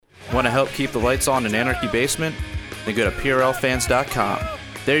Want to help keep the lights on in Anarchy Basement? Then go to PRLfans.com.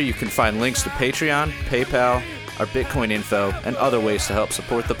 There you can find links to Patreon, PayPal, our Bitcoin info, and other ways to help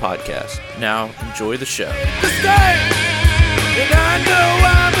support the podcast. Now, enjoy the show.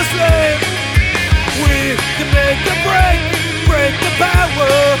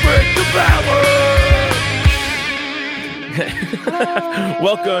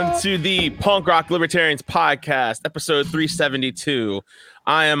 Welcome to the Punk Rock Libertarians Podcast, episode 372.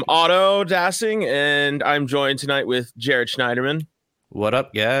 I am Otto Dassing, and I'm joined tonight with Jared Schneiderman. What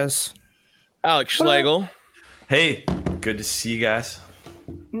up, guys? Alex Schlegel. Hey, good to see you guys.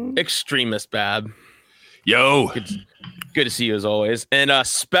 Extremist Bab. Yo. Good to see you as always. And a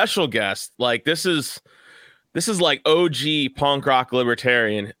special guest. Like this is like OG punk rock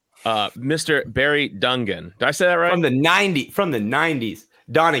libertarian, Mr. Barry Dungan. Did I say that right? From the 90s.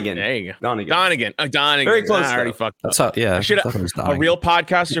 Donegan. There you go. Donegan. Donegan. Very close. I already fucked up. That's how, yeah. A real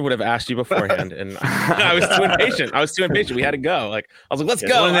podcaster would have asked you beforehand, and I was too impatient. We had to go. Like I was like, let's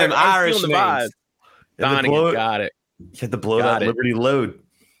go. One of them Irish feeling the vibe. Donegan, got it. You had to blow that Liberty load.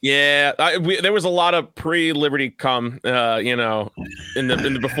 Yeah, there was a lot of pre-Liberty come, in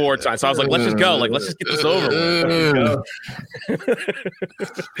the before time. So I was like, let's just go. Like, let's just get this over with.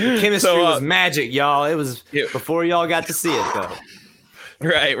 Chemistry was magic, y'all. It was before y'all got to see it, though.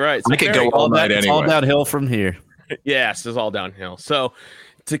 Right. So I could go all night anyway. It's all downhill from here. Yes, it's all downhill. So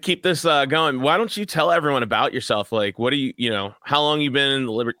to keep this going, why don't you tell everyone about yourself? Like, what do you how long you been in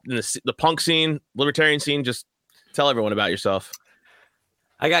the punk scene, libertarian scene? Just tell everyone about yourself.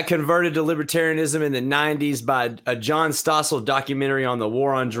 I got converted to libertarianism in the 90s by a John Stossel documentary on the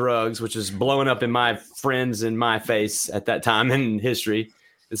war on drugs, which is blowing up in my friends and my face at that time in history.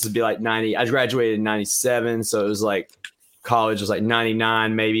 This would be like 90. I graduated in 97, so it was like college was like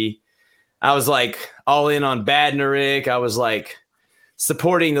 99 maybe. I was like all in on Badnarik. I was like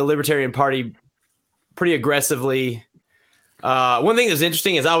supporting the Libertarian Party pretty aggressively. One thing that's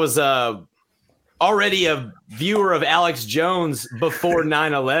interesting is I was already a viewer of Alex Jones before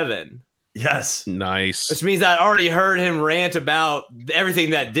 9/11. Yes. Nice. Which means I'd already heard him rant about everything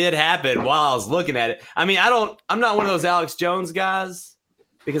that did happen while I was looking at it. I mean, I'm not one of those Alex Jones guys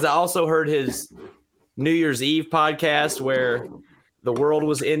because I also heard his New Year's Eve podcast where the world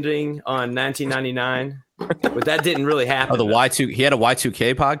was ending on 1999, but that didn't really happen. Oh, he had a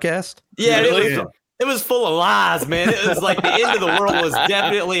Y2K podcast? Yeah, it was full of lies, man. It was like the end of the world was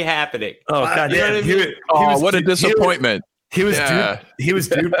definitely happening. Oh God! You know what I mean? What a disappointment! He was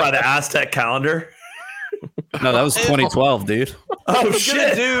duped by the Aztec calendar. No, that was 2012, dude. Oh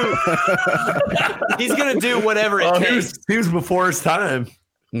shit! He's gonna do whatever it takes. He was before his time.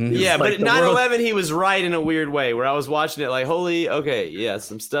 Yeah, like but 9/11, he was right in a weird way where I was watching it like,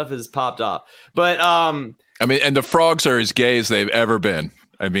 some stuff has popped off. But I mean, and the frogs are as gay as they've ever been.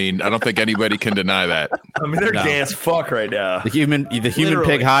 I mean, I don't think anybody can deny that. I mean, they're gay as fuck right now. The human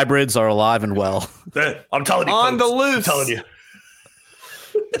pig hybrids are alive and well. I'm telling you, on folks, the loose. I'm telling you.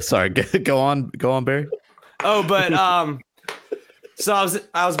 Sorry, go on, Barry. Oh, but so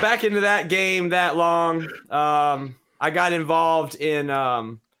I was back into that game that long. I got involved in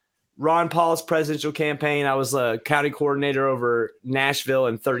Ron Paul's presidential campaign. I was a county coordinator over Nashville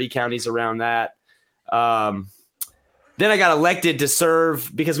and 30 counties around that. Then I got elected to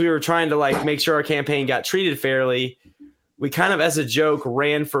serve because we were trying to make sure our campaign got treated fairly. We kind of, as a joke,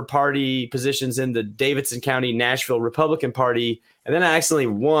 ran for party positions in the Davidson County Nashville Republican Party, and then I accidentally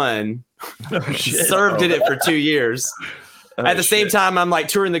won. Served in it for 2 years. At the same time, I'm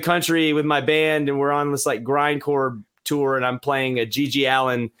touring the country with my band, and we're on this grindcore tour, and I'm playing a Gigi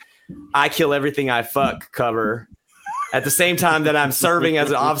Allen "I Kill Everything I Fuck" cover. At the same time that I'm serving as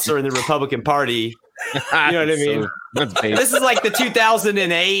an officer in the Republican Party. You know what I mean? This is like the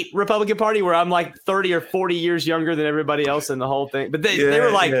 2008 Republican Party where I'm 30 or 40 years younger than everybody else in the whole thing. But they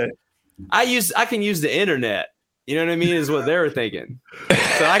were I can use the internet. You know what I mean? Is what they were thinking.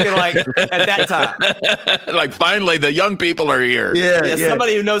 So I can at that time. Finally, the young people are here. Yeah.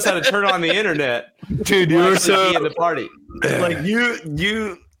 Somebody who knows how to turn on the internet. Dude, you were so in the party.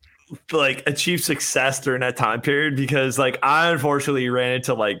 You achieved success during that time period because I unfortunately ran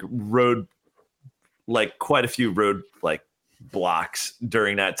into road quite a few road blocks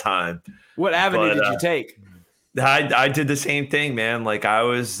during that time. What avenue did you take? I did the same thing, man. I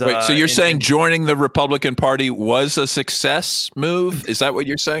was. Wait, so you're saying joining the Republican Party was a success move? Is that what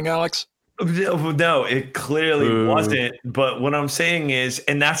you're saying, Alex? No, it clearly wasn't. But what I'm saying is,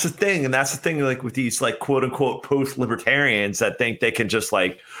 and that's the thing, with these quote unquote post libertarians that think they can just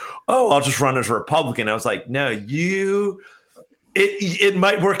I'll just run as a Republican. I was like, no, it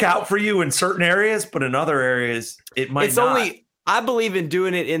might work out for you in certain areas, but in other areas it might not. I believe in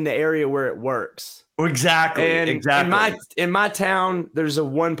doing it in the area where it works. Exactly. And exactly. in my town, there's a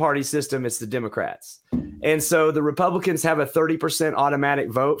one-party system. It's the Democrats. And so the Republicans have a 30%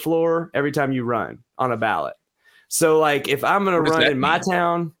 automatic vote floor every time you run on a ballot. So like if I'm going to run in my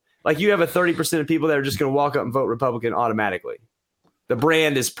town, like you have a 30% of people that are just going to walk up and vote Republican automatically. The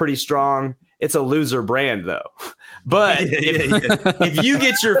brand is pretty strong. It's a loser brand though. But if you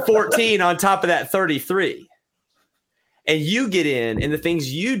get your 14 on top of that 33 and you get in and the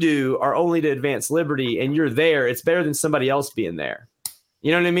things you do are only to advance liberty and you're there, it's better than somebody else being there.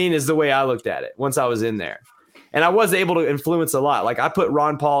 You know what I mean? Is the way I looked at it once I was in there. And I was able to influence a lot. Like I put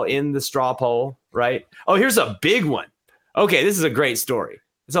Ron Paul in the straw poll, right? Oh, here's a big one. Okay, this is a great story.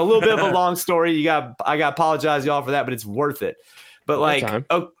 It's a little bit of a long story. I got to apologize y'all for that, but it's worth it. But like,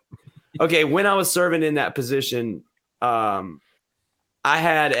 okay, when I was serving in that position, I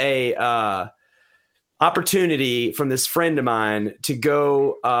had a opportunity from this friend of mine to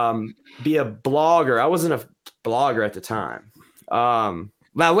go be a blogger. I wasn't a blogger at the time.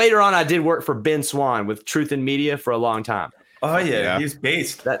 Now later on, I did work for Ben Swan with Truth in Media for a long time. Oh yeah. He was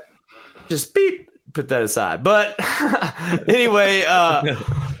based. That just beep. Put that aside. But anyway,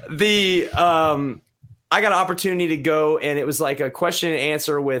 I got an opportunity to go, and it was like a question and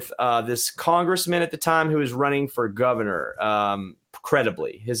answer with this congressman at the time who was running for governor.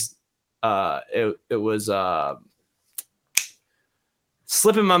 Credibly, his it was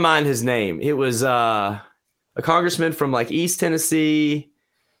slipping my mind his name. It was a congressman from like East Tennessee.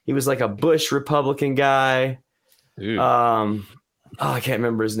 He was like a Bush Republican guy. I can't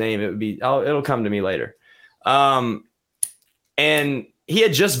remember his name. It'll come to me later. And he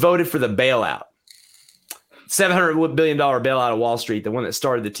had just voted for the bailout. $700 billion bailout of Wall Street, the one that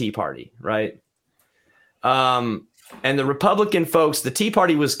started the Tea Party, right? And the Republican folks, the Tea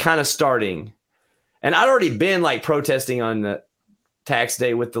Party was kind of starting. And I'd already been like protesting on the tax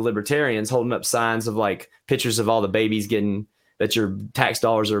day with the libertarians, holding up signs of like pictures of all the babies that your tax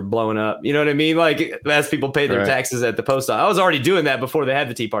dollars are blowing up. You know what I mean? Like as people pay their taxes at the post office. I was already doing that before they had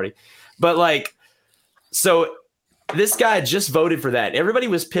the Tea Party. But like, so this guy just voted for that. Everybody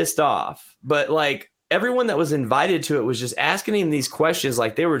was pissed off, but like, everyone that was invited to it was just asking him these questions.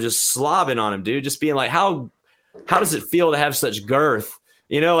 Like they were just slobbing on him, dude, just being like, how does it feel to have such girth?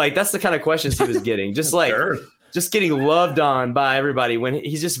 You know, like that's the kind of questions he was getting, just like just getting loved on by everybody when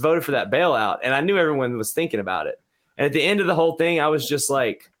he just voted for that bailout. And I knew everyone was thinking about it. And at the end of the whole thing, I was just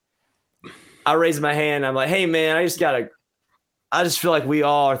like, I raised my hand. I'm like, hey man, I just feel like we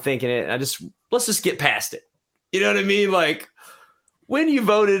all are thinking it. And let's just get past it. You know what I mean? Like, when you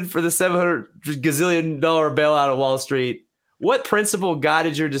voted for the $700 gazillion bailout of Wall Street, what principle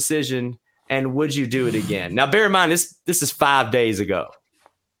guided your decision, and would you do it again? Now, bear in mind, this is 5 days ago,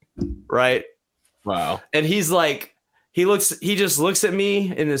 right? Wow. And he's like, he just looks at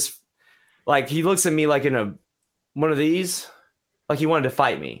me in this, like he looks at me like in one of these, like he wanted to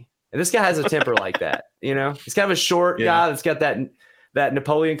fight me. And this guy has a temper like that, you know? He's kind of a short guy that's got that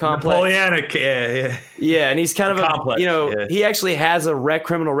Napoleon complex. Napoleonic, yeah. Yeah, and he's kind of complex, he actually has a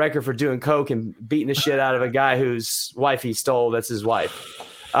criminal record for doing coke and beating the shit out of a guy whose wife he stole. That's his wife.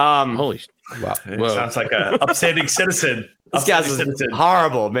 Holy wow. Sounds like an upstanding citizen. This guy's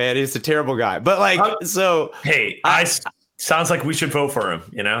horrible, man. He's a terrible guy. But like, hey, sounds like we should vote for him.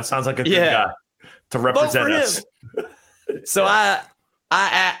 You know, sounds like a good guy to represent us. So I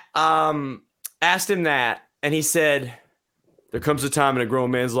asked him that, and he said, there comes a time in a grown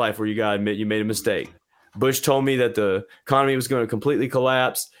man's life where you got to admit you made a mistake. Bush told me that the economy was going to completely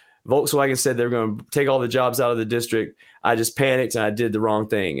collapse. Volkswagen said they were going to take all the jobs out of the district. I just panicked and I did the wrong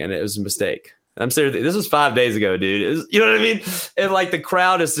thing, and it was a mistake. I'm serious. This was 5 days ago, dude. You know what I mean? And like the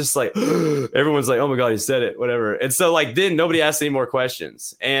crowd is just like, everyone's like, oh my God, he said it, whatever. And so like, then nobody asked any more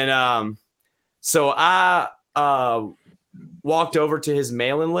questions. And so I walked over to his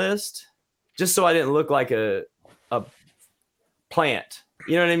mailing list just so I didn't look like a plant,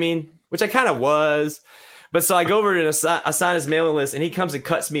 you know what I mean? Which I kind of was, but so I go over and assign his mailing list, and he comes and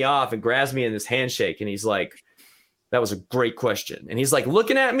cuts me off and grabs me in this handshake, and he's like, "That was a great question," and he's like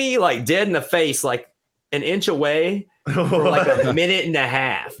looking at me like dead in the face, like an inch away for like a minute and a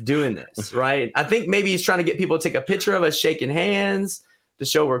half doing this. Right? I think maybe he's trying to get people to take a picture of us shaking hands to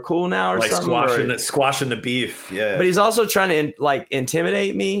show we're cool now, or like something. Squashing the beef. Yeah, but he's also trying to like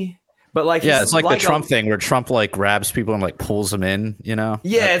intimidate me. But like, it's like the Trump thing where Trump like grabs people and like pulls them in, you know?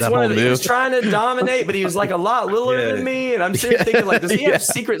 Yeah, it's one of he was trying to dominate, but he was like a lot littler than me. And I'm sitting thinking like, does he have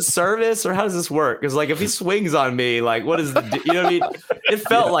Secret Service or how does this work? Because like, if he swings on me, like what is you know what I mean? It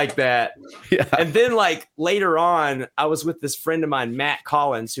felt like that. Yeah. And then like later on, I was with this friend of mine, Matt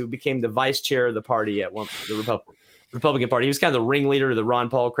Collins, who became the vice chair of the party at the Republic. Republican Party. He was kind of the ringleader of the Ron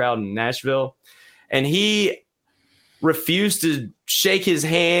Paul crowd in Nashville. And he refused to shake his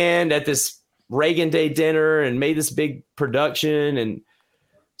hand at this Reagan Day dinner and made this big production. And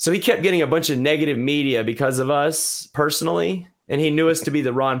so he kept getting a bunch of negative media because of us personally. And he knew us to be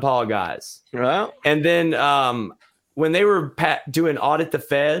the Ron Paul guys. Well, And then when they were doing Audit the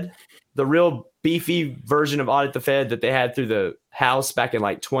Fed, the real beefy version of Audit the Fed that they had through the House back in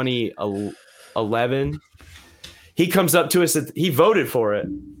like 2011, he comes up to us. He voted for it.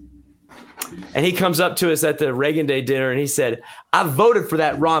 And he comes up to us at the Reagan Day dinner and he said, I voted for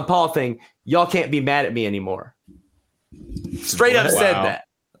that Ron Paul thing. Y'all can't be mad at me anymore. Straight up said that.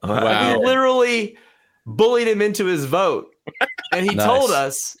 Wow. We literally bullied him into his vote. And he told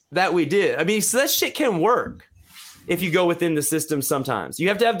us that we did. I mean, so that shit can work if you go within the system sometimes. You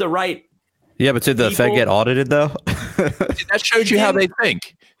have to have the right. Yeah, but did the Fed get audited, though? That shows you how they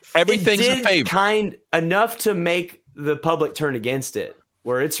think. Everything's a favor. Kind enough to make the public turn against it,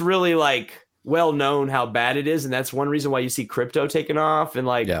 where it's really like well known how bad it is. And that's one reason why you see crypto taking off. And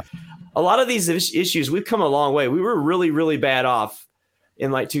like a lot of these issues, we've come a long way. We were really, really bad off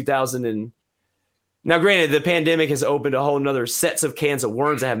in like 2000. And now, granted, the pandemic has opened a whole nother sets of cans of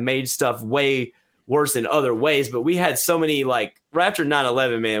worms that have made stuff way worse in other ways. But we had so many, like right after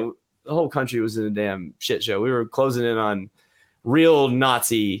 9/11, man, the whole country was in a damn shit show. We were closing in on real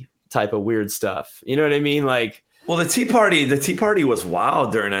Nazi type of weird stuff. You know what I mean? Like, well, the Tea Party was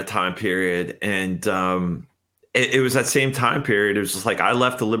wild during that time period. And it was that same time period. It was just like, I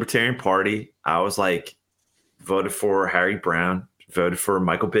left the Libertarian Party. I was like, voted for Harry Brown, voted for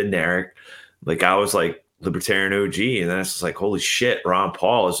Michael Badnarik. Like, I was like Libertarian OG. And then it's just like, holy shit, Ron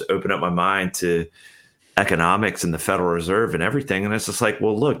Paul has opened up my mind to economics and the Federal Reserve and everything. And it's just like,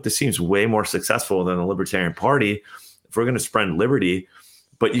 well, look, this seems way more successful than the Libertarian Party if we're going to spread liberty.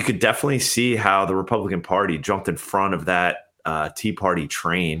 But you could definitely see how the Republican Party jumped in front of that Tea Party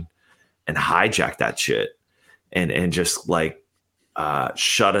train and hijacked that shit and just like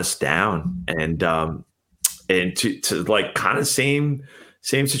shut us down. And to like kind of same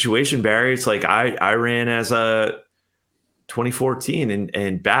situation, Barry. It's like I ran as a 2014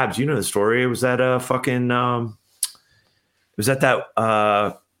 and Babs, you know the story. It was at a fucking it was at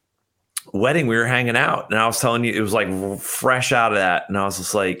that wedding we were hanging out, and I was telling you it was like fresh out of that, and I was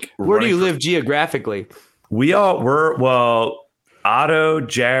just like, where do you live geographically? We all were, well, Otto,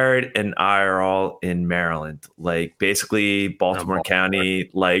 Jared, and I are all in Maryland, like basically Baltimore County.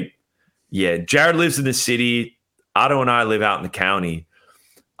 Like, yeah, Jared lives in the city. Otto and I live out in the county.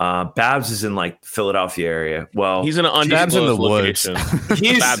 Babs is in like Philadelphia area. Well, he's in an undisclosed location.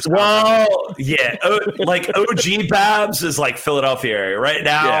 He's yeah, like OG Babs is like Philadelphia area right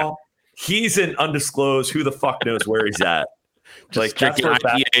now. Yeah. He's in undisclosed. Who the fuck knows where he's at? Just like drinking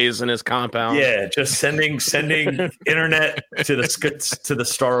IPAs in his compound. Yeah, just sending internet to the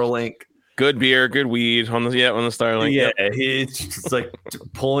Starlink. Good beer, good weed on the Starlink. Yeah, he's just like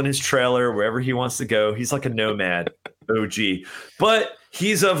pulling his trailer wherever he wants to go. He's like a nomad, OG. But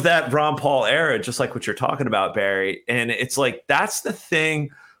he's of that Ron Paul era, just like what you're talking about, Barry. And it's like that's the thing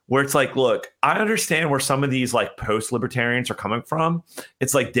where it's like, look, I understand where some of these like post-libertarians are coming from.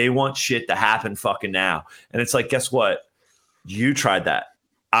 It's like they want shit to happen fucking now. And it's like, guess what? You tried that.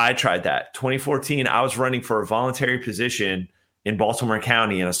 I tried that. 2014, I was running for a voluntary position in Baltimore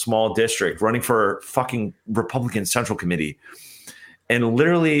County in a small district, running for fucking Republican Central Committee, and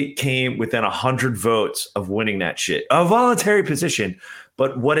literally came within 100 votes of winning that shit. A voluntary position.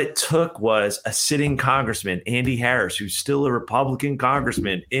 But what it took was a sitting congressman, Andy Harris, who's still a Republican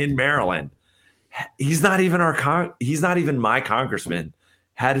congressman in Maryland. He's not even my congressman.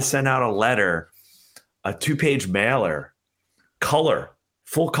 Had to send out a letter, a 2-page mailer,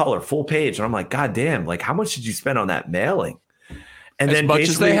 full page. And I'm like, God damn, like how much did you spend on that mailing? And as then much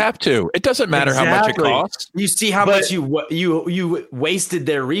as they have to. It doesn't matter how much it costs. You see how much you wasted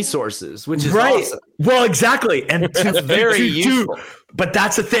their resources, which is right. Awesome. Well, exactly. And it's very useful. But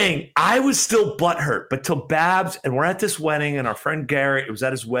that's the thing. I was still butthurt. But till Babs, and we're at this wedding, and our friend Garrett, it was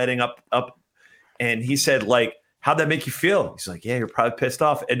at his wedding up, and he said, like, how'd that make you feel? He's like, yeah, you're probably pissed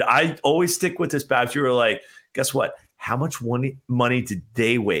off. And I always stick with this, Babs. You were like, guess what? How much money did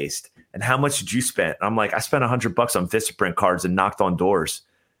they waste? And how much did you spend? I'm like, I spent $100 on Vistaprint cards and knocked on doors.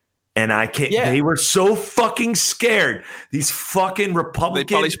 And I can't. Yeah. They were so fucking scared. These fucking Republicans.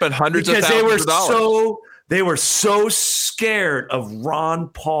 They probably spent hundreds of thousands of dollars. They were so scared of Ron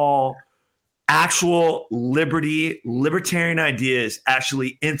Paul, actual libertarian ideas,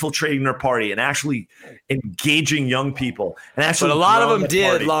 actually infiltrating their party and actually engaging young people. And actually, but a lot of them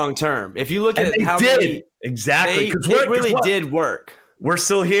did long term. If you look at how many, exactly, it really did work. we're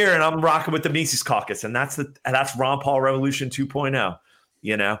still here, and I'm rocking with the Mises Caucus, and that's Ron Paul Revolution 2.0.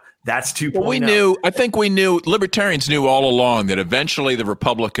 You know, that's 2.0. Well, I think we knew, libertarians knew all along that eventually the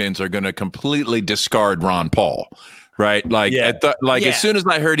Republicans are going to completely discard Ron Paul, right? Like, as soon as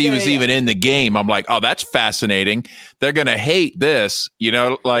I heard he was even in the game, I'm like, oh, that's fascinating. They're going to hate this, you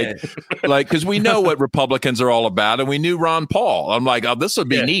know, because we know what Republicans are all about, and we knew Ron Paul. I'm like, oh, this will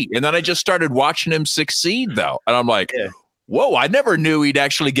be neat. And then I just started watching him succeed, though, and I'm like, whoa, I never knew he'd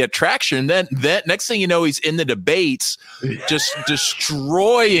actually get traction. Then next thing you know, he's in the debates, just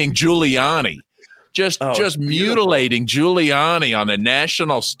destroying Giuliani, just mutilating Giuliani on the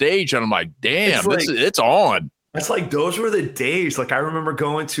national stage. And I'm like, damn, it's on. It's like, those were the days. Like, I remember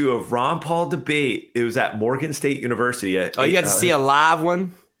going to a Ron Paul debate. It was at Morgan State University. You got to see a live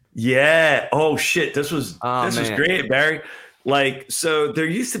one? Yeah. Oh shit. This was great, Barry. Like, so there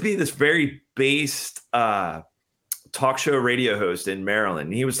used to be this very based, talk show radio host in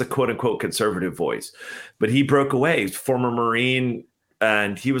Maryland. He was the quote unquote conservative voice, but he broke away. He's former Marine,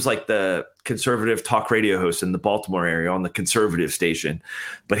 and he was like the conservative talk radio host in the Baltimore area on the conservative station.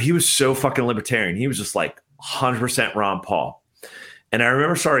 But he was so fucking libertarian. He was just like 100% Ron Paul. And I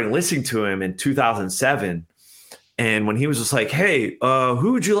remember starting listening to him in 2007. And when he was just like, hey,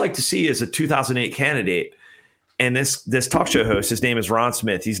 who would you like to see as a 2008 candidate? And this talk show host, his name is Ron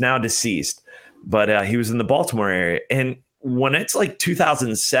Smith. He's now deceased. But he was in the Baltimore area. And when it's like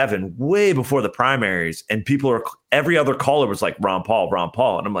 2007, way before the primaries, and every other caller was like, Ron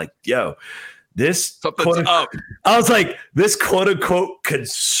Paul. And I'm like, yo, this I was like, this quote unquote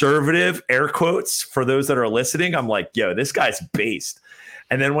conservative, air quotes for those that are listening. I'm like, yo, this guy's based.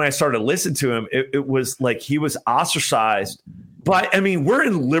 And then when I started to listen to him, it was like he was ostracized. But I mean, we're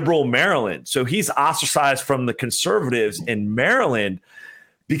in liberal Maryland. So he's ostracized from the conservatives in Maryland,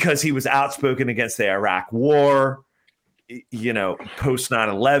 because he was outspoken against the Iraq war, you know, post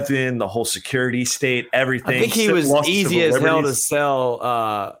 9/11, the whole security state, everything. I think he was easy as hell to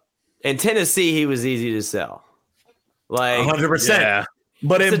sell. In Tennessee, he was easy to sell. Like 100%. Yeah.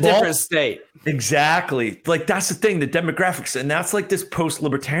 But it's a different state. Exactly. Like, that's the thing, the demographics. And that's like this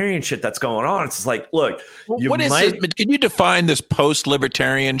post-libertarian shit that's going on. It's just like, look. What is it? Can you define this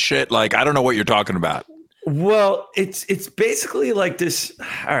post-libertarian shit? Like, I don't know what you're talking about. Well, it's basically like this.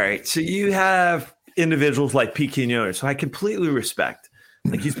 All right. So you have individuals like Pete Quinones, who I completely respect.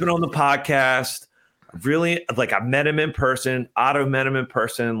 Like, he's been on the podcast. Really, like, I met him in person. Otto met him in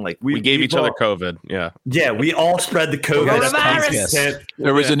person. Like, we gave each other COVID. Yeah. Yeah. We all spread the COVID.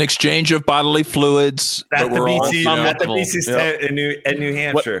 There was an exchange of bodily fluids. At the Mises tent in New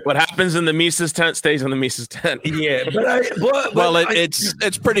Hampshire. What happens in the Mises tent stays in the Mises tent. Yeah.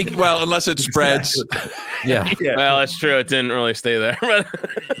 It's pretty well, unless it spreads. Yeah. Well, that's true. It didn't really stay there.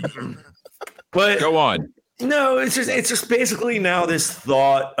 But go on. No, it's just basically now this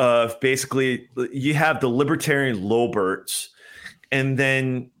thought of basically you have the libertarian Lolberts, and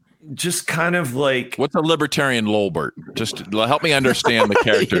then just kind of like, what's a libertarian Lolbert? Just help me understand the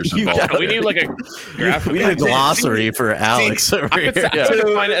characters involved. We need like a graphic. We need a glossary for Alex over here. I could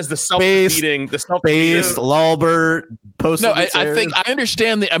define it as the self-defeating, based Lolbert. Post. No, I think I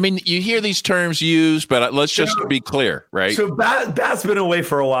understand. I mean, you hear these terms used, but let's just be clear, right? So Bat's been away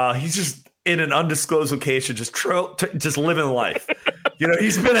for a while. He's just in an undisclosed location, just living life. You know,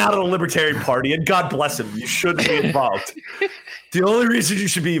 he's been out of the Libertarian Party, and God bless him. You shouldn't be involved. The only reason you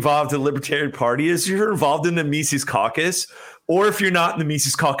should be involved in the Libertarian Party is you're involved in the Mises Caucus, or if you're not in the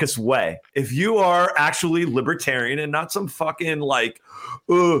Mises Caucus way. If you are actually libertarian and not some fucking like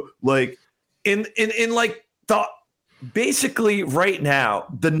basically right now,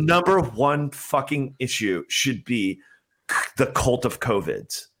 the number one fucking issue should be the cult of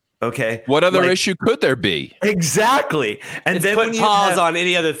COVIDs. Okay. What other issue could there be? Exactly. And it's then put pause on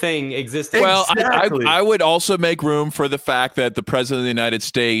any other thing existing. Well, exactly. I would also make room for the fact that the president of the United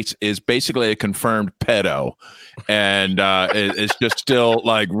States is basically a confirmed pedo, and is just still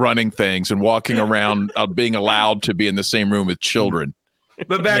like running things and walking around, being allowed to be in the same room with children.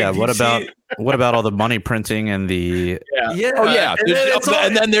 But back, what about all the money printing and the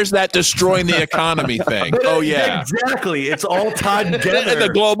and then there's that destroying the economy thing. Exactly. It's all tied together. And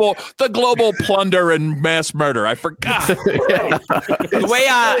the global plunder and mass murder. I forgot. The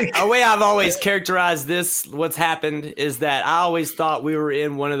way I've always characterized this, what's happened is that I always thought we were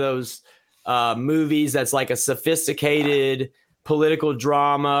in one of those movies that's like a sophisticated political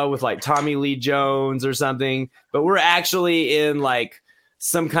drama with like Tommy Lee Jones or something, but we're actually in like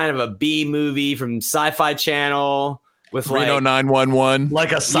some kind of a B movie from Sci-Fi Channel with Reno 911,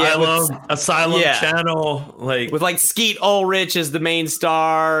 like Asylum Channel, like with like Skeet Ulrich as the main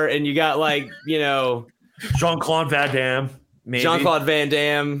star, and you got like, you know, Jean-Claude Van Damme. Maybe. Jean-Claude Van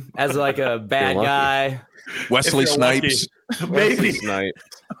Damme as like a bad lucky. guy. Wesley If you're Snipes. lucky. Maybe Snipes.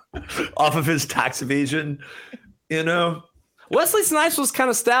 off of his tax evasion. You know. Wesley Snipes was kind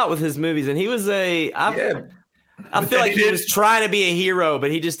of stout with his movies, and he was I feel like he was trying to be a hero,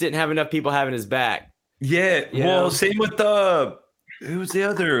 but he just didn't have enough people having his back. Yeah. You Well, know? same with who was the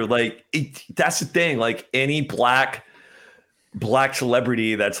other? Like, that's the thing. Like, any black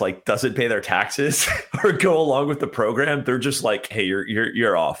celebrity that's like doesn't pay their taxes or go along with the program, they're just like, hey,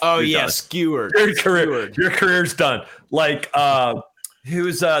 you're off. Oh You're yeah, done. skewered. Your career's done. Like,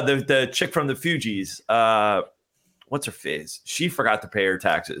 who's the chick from the Fugees? What's her face? She forgot to pay her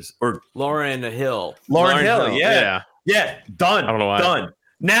taxes. Or Lauryn Hill. Lauryn Hill. Yeah. Done. I don't know why. Done.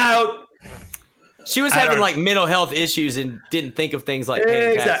 Now. She was I having don't- like mental health issues and didn't think of things like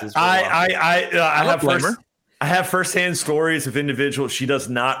paying taxes. For a while. I have firsthand stories of individuals. She does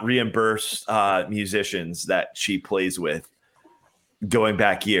not reimburse musicians that she plays with going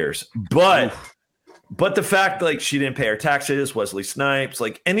back years. But the fact like she didn't pay her taxes, Wesley Snipes,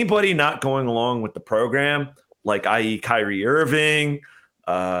 like anybody not going along with the program, like i.e. Kyrie Irving,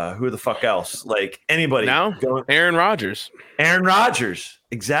 who the fuck else? Like anybody Now, Aaron Rodgers. Aaron Rodgers,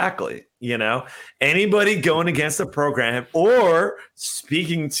 exactly. You know, anybody going against the program or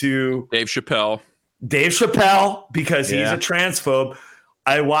speaking to Dave Chappelle, because he's a transphobe.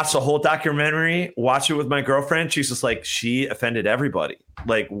 I watched the whole documentary, watched it with my girlfriend. She's just like, she offended everybody.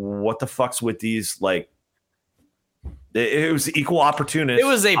 Like, what the fuck's with these? Like, it was equal opportunity. It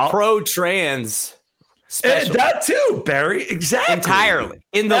was a pro-trans special. That too, Barry. Exactly. Entirely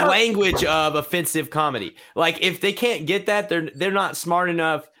in the Yeah. language of offensive comedy. Like if they can't get that, they're not smart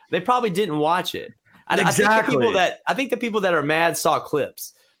enough. They probably didn't watch it. Exactly. I think the people that are mad saw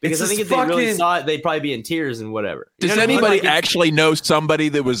clips because I It's think if this they really fucking- saw it, they'd probably be in tears and whatever. You does know what I mean? anybody Like, it's- actually know somebody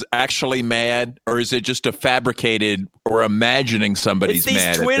that was actually mad, or is it just a fabricated or imagining somebody's It's these mad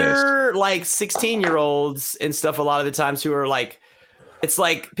at this? Twitter like 16-year-olds and stuff a lot of the times who are like, it's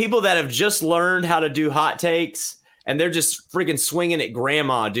like people that have just learned how to do hot takes and they're just freaking swinging at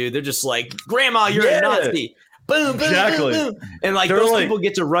grandma, dude. They're just like, grandma, you're Yeah. a Nazi. Boom, boom, Exactly. boom, boom. And like They're those like- people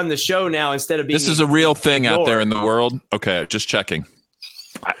get to run the show now instead of being. This is a real thing out there ignored. in the world. Okay, just checking.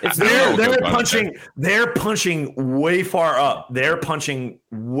 It's No, They're okay. punching. They're punching way far up. They're punching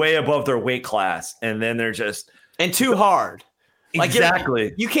way above their weight class, and then they're just and too hard. Like you're-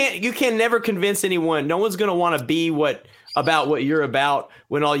 exactly. You can never convince anyone. No one's going to want to be about what you're about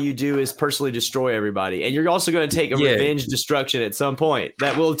when all you do is personally destroy everybody. And you're also going to take a Yeah. revenge destruction at some point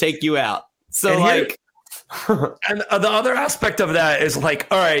that will take you out. So And here- like And the other aspect of that is like,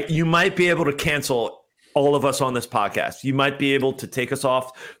 all right, you might be able to cancel all of us on this podcast. You might be able to take us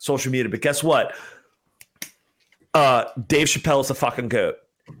off social media, but guess what? Dave Chappelle is a fucking goat.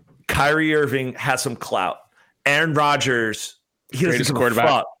 Kyrie Irving has some clout. Aaron Rodgers, he doesn't Greatest give a quarterback.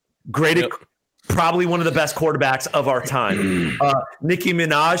 fuck. Greatest, Yep. probably one of the best quarterbacks of our time. Nicki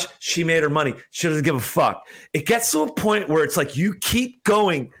Minaj, she made her money. She doesn't give a fuck. It gets to a point where it's like you keep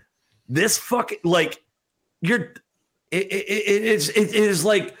going. This fucking like you're. It is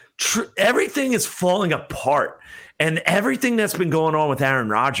like everything is falling apart, and everything that's been going on with Aaron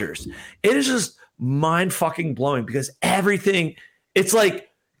Rodgers, it is just mind fucking blowing because everything. It's like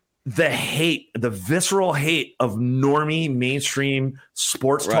the hate, the visceral hate of normie mainstream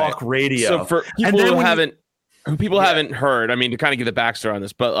sports talk radio. So for And people then who when you- haven't heard, I mean, to kind of give the backstory on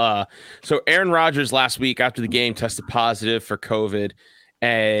this, but so Aaron Rodgers last week after the game tested positive for COVID,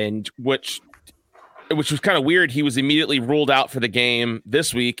 and which was kind of weird. He was immediately ruled out for the game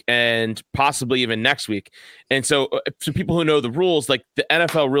this week and possibly even next week. And so people who know the rules, like the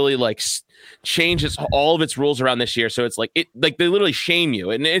NFL really like changes all of its rules around this year. So it's like they literally shame you,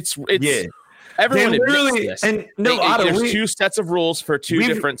 and it's Yeah. everyone They admits literally- this. and no, Otto, there's two sets of rules for two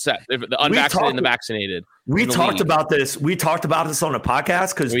we've- different sets: the unvaccinated and the talked- vaccinated. We in the talked league. about this. We talked about this on a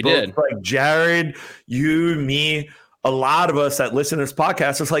podcast because We both did. like Jared, you, me, a lot of us that listen to this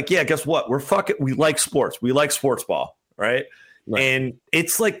podcast, it's like, yeah, guess what? We like sports. We like sports ball, right? And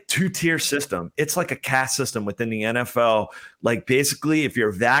it's like 2-tier system. It's like a caste system within the NFL. Like basically, if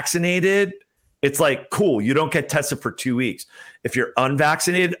you're vaccinated, it's like, cool, you don't get tested for 2 weeks. If you're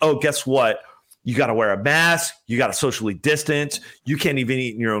unvaccinated, oh, guess what? You got to wear a mask. You got to socially distance. You can't even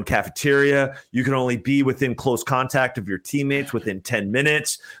eat in your own cafeteria. You can only be within close contact of your teammates within 10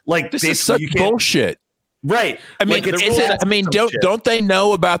 minutes. Like This is basically, such you can't. bullshit. Right. I mean, Like, it's don't they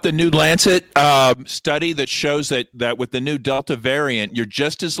know about the new Lancet study that shows that with the new Delta variant, you're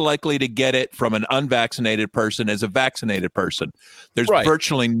just as likely to get it from an unvaccinated person as a vaccinated person. There's Right.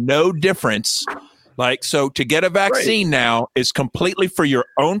 virtually no difference. Like, so to get a vaccine now is completely for your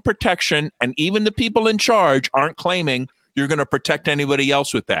own protection, and even the people in charge aren't claiming you're going to protect anybody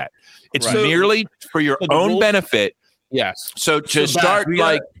else with that. It's Right. merely for your So the own rules- benefit. Yes. So to So, start we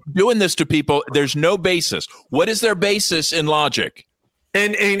got- doing this to people, there's no basis. What is their basis in logic?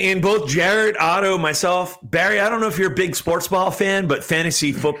 And both Jared, Otto, myself, Barry, I don't know if you're a big sports ball fan, but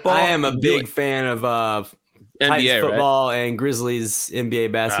fantasy football. I am a big fan of Titans NBA, right? football and Grizzlies NBA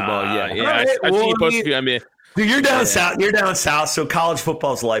basketball. Yeah. Yeah. Alright, I've seen you well, post I a few NBA. Dude, you're down south. You're down south, so college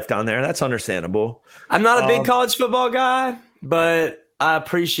football's life down there. That's understandable. I'm not a big college football guy, but I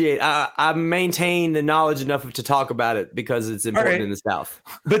appreciate. I maintain the knowledge enough to talk about it because it's important right. in the South.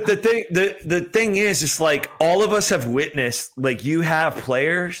 But the thing is, it's like all of us have witnessed. Like you have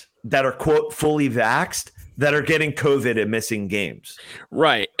players that are quote fully vaxxed that are getting COVID and missing games.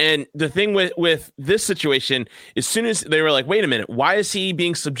 Right. And the thing with this situation, as soon as they were like, wait a minute, why is he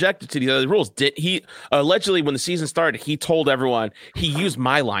being subjected to these other rules? Did he allegedly, when the season started, he told everyone he used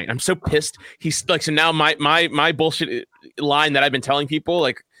my line. I'm so pissed. He's like, so now my bullshit line that I've been telling people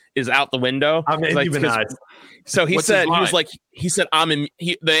like is out the window. I'm Like, immunized. so he What's said, his he was line? like, he said,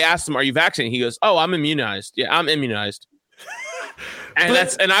 they asked him, are you vaccinated? He goes, oh, I'm immunized. Yeah, I'm immunized. And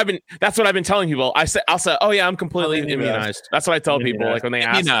that's what I've been telling people. I'll say, oh yeah, I'm completely immunized. That's what I tell people like when they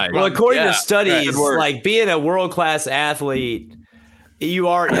ask. Immunized. Well, according Yeah, to studies, good word. like being a world class athlete, you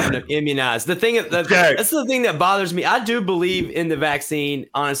are immunized. That's the thing that bothers me. I do believe in the vaccine.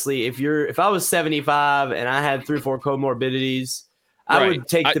 Honestly, if I was 75 and I had 3 or 4 comorbidities, I Right. would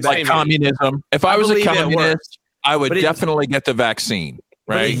take the Like vaccine. communism. If I was a believe it communist, works. I would But it- definitely get the vaccine.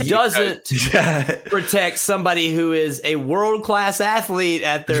 But Right? it doesn't Yeah. protect somebody who is a world class athlete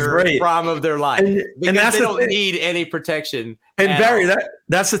at their Right. prime of their life. And Because that's they the don't thing. need any protection. And at Barry, all.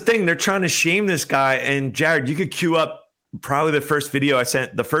 that's the thing. They're trying to shame this guy. And Jared, you could queue up probably the first video I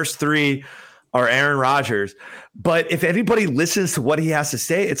sent. The first 3 are Aaron Rodgers. But if anybody listens to what he has to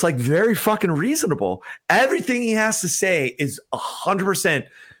say, it's like very fucking reasonable. Everything he has to say is 100%.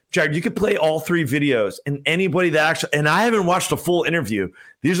 Jared, you could play all 3 videos, and anybody that actually, and I haven't watched a full interview.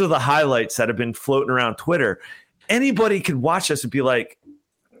 These are the highlights that have been floating around Twitter. Anybody could watch this and be like,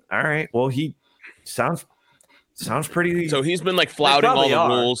 all right, well, he sounds pretty. So he's been like flouting all probably the are.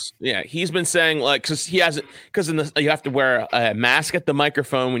 rules. Yeah, he's been saying like because he has you have to wear a mask at the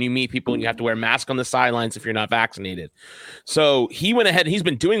microphone when you meet people, and you have to wear a mask on the sidelines if you're not vaccinated. So he went ahead. He's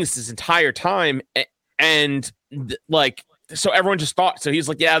been doing this entire time, and like so everyone just thought. So he's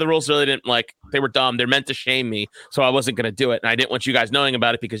like, yeah, the rules really didn't like they were dumb. They're meant to shame me, so I wasn't going to do it, and I didn't want you guys knowing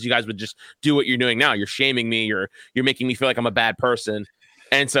about it because you guys would just do what you're doing now. You're shaming me. You're making me feel like I'm a bad person.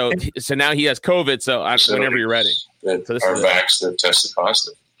 And so now he has COVID. So whenever you're ready. That So this are is it. vaxxed that tested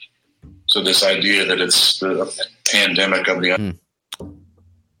positive. So this idea that it's the pandemic of the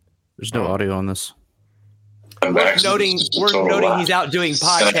There's no audio on this. unvaccinated is just a We're total noting lie. he's out doing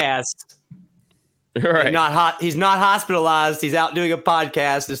podcasts. Right. He's not hospitalized. He's out doing a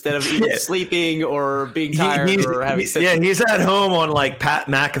podcast instead of either Yeah. sleeping or being tired or having symptoms. he's at home on like Pat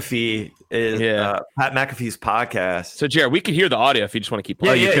McAfee Yeah. Pat McAfee's podcast. So Jared, we could hear the audio if you just want to keep Yeah,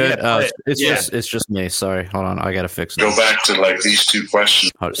 Oh, playing. you could. play it. It's Yeah. just me. Sorry, hold on. I gotta fix Go it. back to like these 2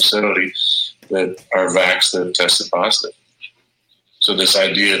 questions How does- facilities that are vaxxed that tested positive. So this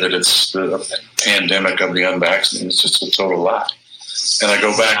idea that it's the pandemic of the unvaccinated is just a total lie. And I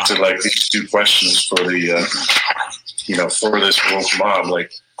go back to like these 2 questions for the, for this woke mob.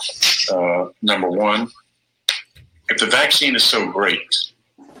 Like, number one, if the vaccine is so great,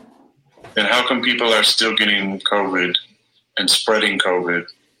 then how come people are still getting COVID and spreading COVID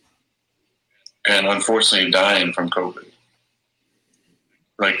and unfortunately dying from COVID?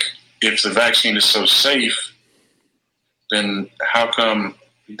 Like, if the vaccine is so safe, then how come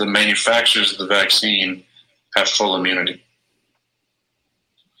the manufacturers of the vaccine have full immunity?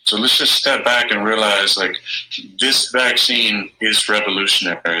 So let's just step back and realize, like, this vaccine is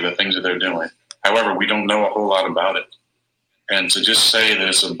revolutionary, the things that they're doing. However, we don't know a whole lot about it. And to just say that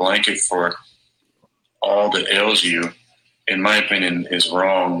it's a blanket for all that ails you, in my opinion, is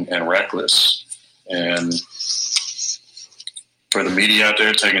wrong and reckless. And for the media out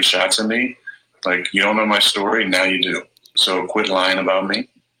there taking shots at me, like, you don't know my story, now you do. So quit lying about me.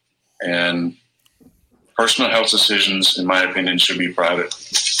 And personal health decisions, in my opinion, should be private.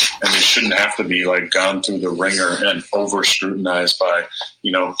 And they shouldn't have to be like gone through the ringer and over scrutinized by,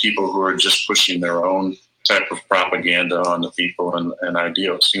 people who are just pushing their own type of propaganda on the people and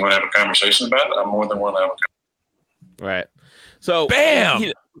ideals. You want to have a conversation about it? I'm more than willing to have a Right. So Bam!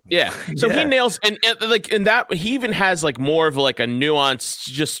 he nails and like in that he even has like more of like a nuanced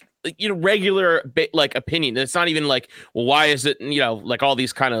just regular like opinion. It's not even like, well, why is it, like all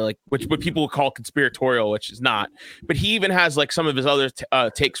these kind of like what people would call conspiratorial, which is not. But he even has like some of his other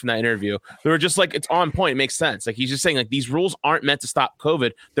takes from that interview. They were just like, it's on point. It makes sense. Like he's just saying like these rules aren't meant to stop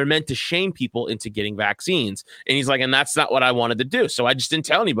COVID. They're meant to shame people into getting vaccines. And he's like, and that's not what I wanted to do. So I just didn't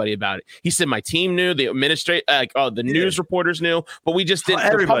tell anybody about it. He said my team knew, the the news reporters knew, but we just didn't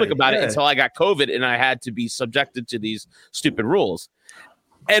tell the public about it until I got COVID and I had to be subjected to these stupid rules.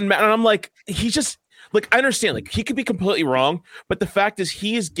 And I'm like, he just like, I understand, like he could be completely wrong, but the fact is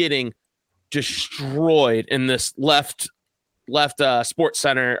he is getting destroyed in this left sports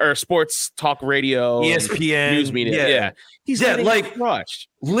center or sports talk radio, ESPN news media. Yeah. He's getting like crushed.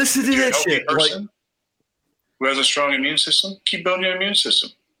 Listen to that shit. Person who has a strong immune system, keep building your immune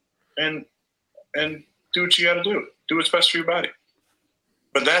system and do what you got to do. Do what's best for your body.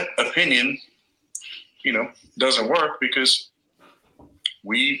 But that opinion, doesn't work because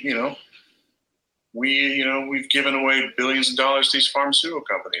we've given away billions of dollars to these pharmaceutical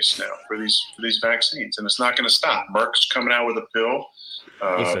companies now for these vaccines, and it's not going to stop. Merck's coming out with a pill.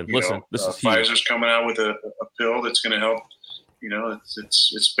 Listen. This is Pfizer's huge. coming out with a pill that's going to help.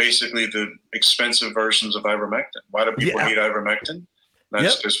 It's basically the expensive versions of ivermectin. Why do people hate ivermectin?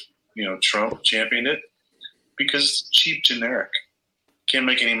 That's because Trump championed it because it's cheap, generic. Can't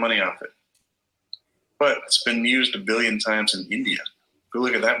make any money off it. But it's been used 1 billion times in India. Go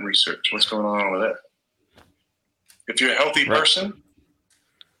look at that research. What's going on over there? If you're a healthy person.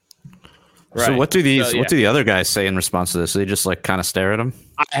 Right. So what do the other guys say in response to this? Do they just like kind of stare at him?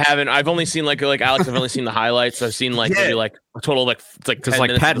 I haven't. I've only seen like Alex. I've only seen the highlights. I've seen like maybe like a total like it's like because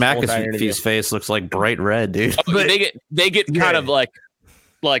like Pat McAfee's face looks like bright red, dude. Oh, but they get kind of like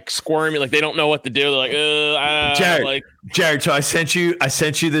squirmy, like they don't know what to do. They're like, Jared. So I sent you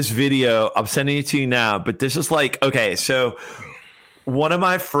this video. I'm sending it to you now. But this is like, okay, so one of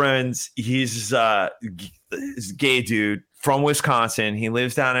my friends, he's a gay dude from Wisconsin. He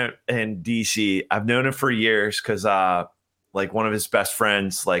lives down in DC. I've known him for years because like one of his best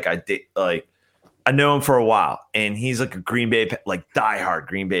friends, I know him for a while, and he's like a Green Bay, like diehard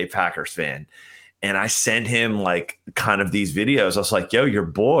Green Bay Packers fan. And I sent him like kind of these videos. I was like, yo, your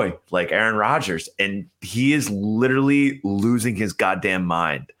boy, like Aaron Rodgers. And he is literally losing his goddamn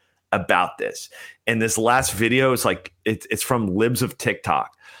mind about this. And this last video is like, it's from Libs of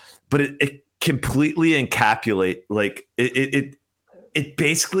TikTok, but it completely encapsulate, like it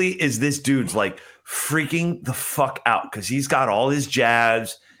basically is this dude's like freaking the fuck out because he's got all his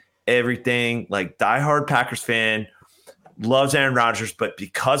jabs, everything, like diehard Packers fan, loves Aaron Rodgers, but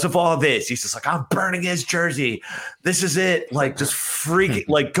because of all this, he's just like, I'm burning his jersey. This is it. Like just freaking,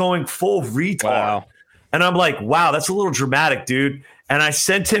 like going full retard. Wow. And I'm like, wow, that's a little dramatic, dude. And I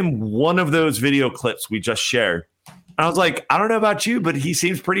sent him one of those video clips we just shared. I was like, I don't know about you, but he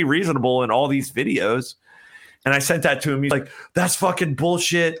seems pretty reasonable in all these videos. And I sent that to him. He's like, that's fucking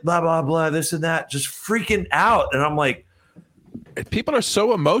bullshit, blah, blah, blah, this and that, just freaking out. And I'm like, people are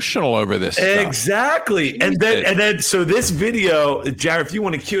so emotional over this exactly stuff. And then so this video, Jared, if you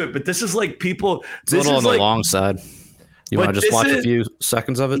want to cue it, but this is like people, it's a little on the long side. You want to just watch a few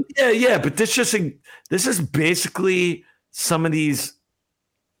seconds of it? Yeah, but this is basically some of these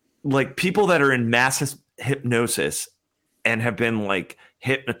like people that are in massive hypnosis and have been like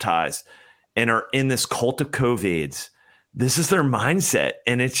hypnotized and are in this cult of COVIDs. This is their mindset,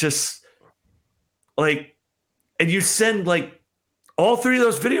 and it's just like, and you send like all three of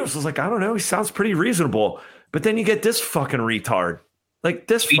those videos. I was like, I don't know, he sounds pretty reasonable, but then you get this fucking retard. Like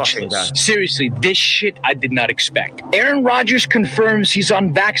this fucking guy. Seriously, this shit I did not expect. Aaron Rodgers confirms he's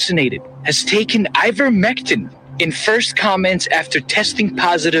unvaccinated, has taken ivermectin in first comments after testing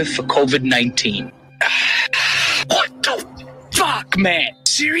positive for COVID-19. What the fuck, man?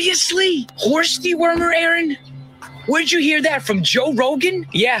 Seriously? Horse dewormer, Aaron? Where'd you hear that, from Joe Rogan?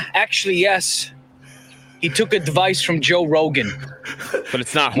 Yeah, actually, yes. He took advice from Joe Rogan. But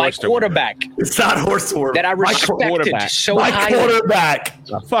it's not my horse quarterback. It's not horse dewormer. That I respected so my highly. quarterback.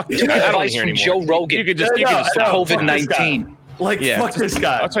 Fuck. Took advice from Joe Rogan. You could just COVID-19. Fuck this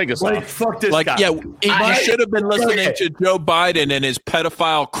guy. I'll take this off. Fuck this guy. Yeah, you should have been listening to Joe Biden and his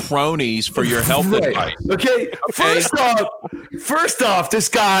pedophile cronies for your health advice. Okay. First off, this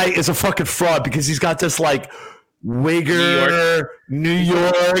guy is a fucking fraud because he's got this like wigger New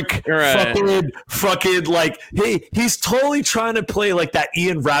York fucking like, hey, he's totally trying to play like that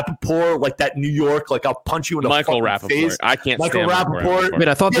Ian Rappaport, like that New York, like I'll punch you in the Michael fucking Rappaport. face. I can't Michael stand Rappaport. Wait,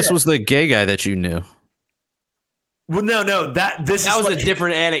 I thought this was the gay guy that you knew. Well, no, that was a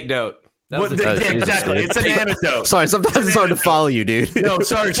different anecdote. Exactly. It's an anecdote. Sorry, sometimes it's hard to follow you, dude. No,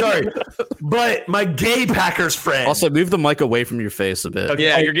 sorry. But my gay Packers friend. Also, move the mic away from your face a bit.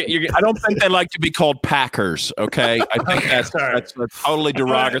 Yeah, you're I don't think they like to be called Packers. Okay, I think that's totally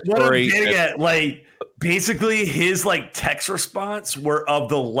derogatory. What I'm getting at, like, basically his like text response were of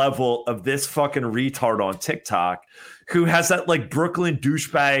the level of this fucking retard on TikTok who has that like Brooklyn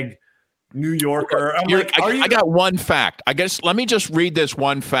douchebag New Yorker. I got one fact. I guess let me just read this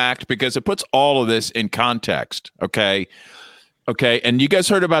one fact because it puts all of this in context. Okay. And you guys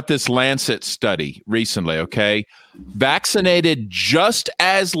heard about this Lancet study recently. Okay. Vaccinated just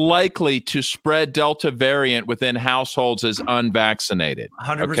as likely to spread Delta variant within households as unvaccinated.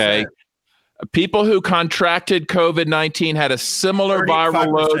 100%. Okay. People who contracted COVID-19 had a similar 35%.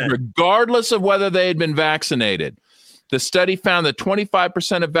 viral load regardless of whether they had been vaccinated. The study found that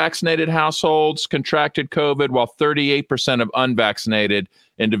 25% of vaccinated households contracted COVID, while 38% of unvaccinated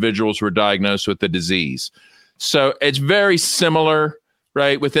individuals were diagnosed with the disease. So it's very similar,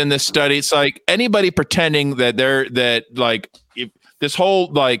 right? Within this study, it's like anybody pretending that like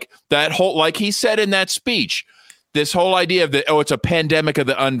he said in that speech, this whole idea of it's a pandemic of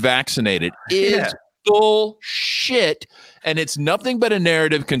the unvaccinated is bullshit. And it's nothing but a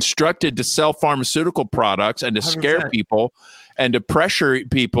narrative constructed to sell pharmaceutical products and to 100%. Scare people and to pressure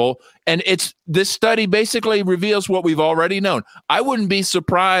people. And this study basically reveals what we've already known. I wouldn't be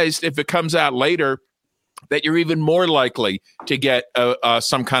surprised if it comes out later that you're even more likely to get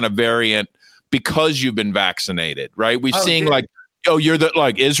some kind of variant because you've been vaccinated, right? We've seen you're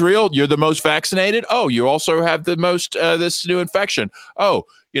Israel, you're the most vaccinated. Oh, you also have the most this new infection. Oh,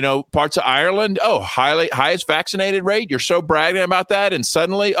 parts of Ireland, highest vaccinated rate. You're so bragging about that. And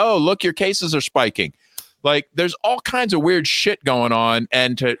suddenly, look, your cases are spiking. Like there's all kinds of weird shit going on.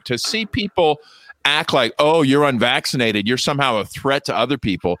 And to see people act like, you're unvaccinated, you're somehow a threat to other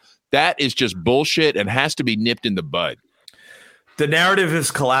people. That is just bullshit and has to be nipped in the bud. The narrative is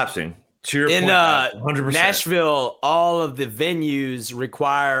collapsing. To your point, 100%. Nashville, all of the venues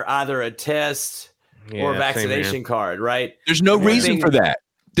require either a test or a vaccination card, right? There's no reason for that.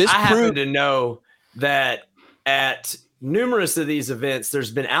 I happen to know that at numerous of these events,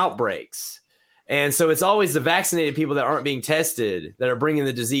 there's been outbreaks. And so it's always the vaccinated people that aren't being tested that are bringing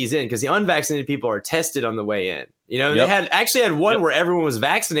the disease in because the unvaccinated people are tested on the way in. They had one where everyone was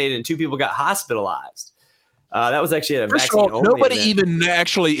vaccinated and 2 people got hospitalized. That was actually at a vaccine only nobody event. even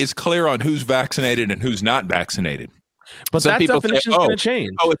actually is clear on who's vaccinated and who's not vaccinated. But that definition is going to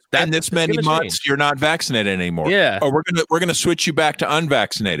change. It's been this many months. You're not vaccinated anymore. Yeah. Oh, we're gonna switch you back to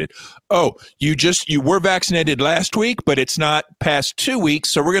unvaccinated. Oh, you were vaccinated last week, but it's not past 2 weeks,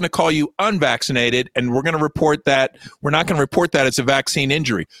 so we're going to call you unvaccinated, and we're going to report that. We're not going to report that as a vaccine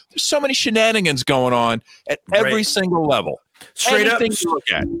injury. There's so many shenanigans going on at every single level. Straight up to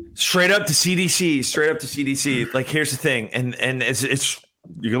CDC. Like here's the thing, and it's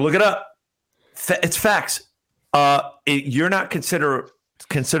you can look it up. It's facts. You're not considered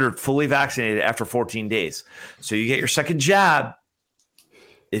fully vaccinated after 14 days. So you get your second jab.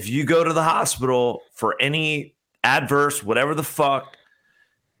 If you go to the hospital for any adverse, whatever the fuck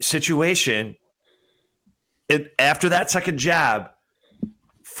situation, after that second jab,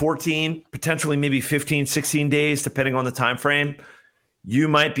 14, potentially maybe 15, 16 days, depending on the time frame, you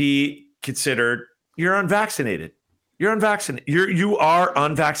might be considered you're unvaccinated. You're unvaccinated. You are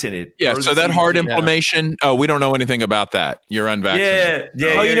unvaccinated. Yeah. So that heart inflammation. Oh, we don't know anything about that. You're unvaccinated.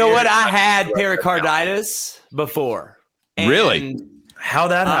 Yeah. You know what? I had pericarditis before. Really? How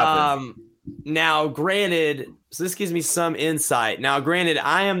that happened? Now, granted, so this gives me some insight. Now, granted,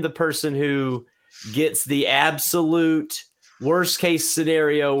 I am the person who gets the absolute worst case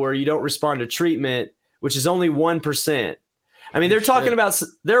scenario where you don't respond to treatment, which is only 1%. I mean, they're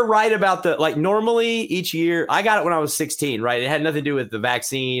right about normally each year, I got it when I was 16, right? It had nothing to do with the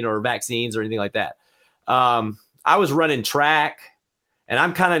vaccine or vaccines or anything like that. I was running track and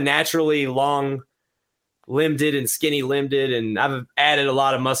I'm kind of naturally long limbed and skinny limbed, and I've added a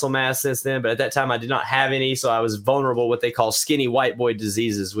lot of muscle mass since then. But at that time I did not have any. So I was vulnerable, what they call skinny white boy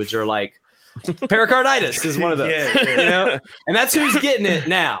diseases, which are like pericarditis is one of those, and that's who's getting it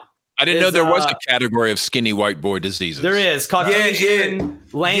now. I didn't know there was a category of skinny white boy diseases. There is. Caucasian,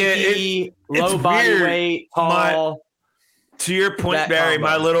 lanky, low body weight, tall. To your point, Barry,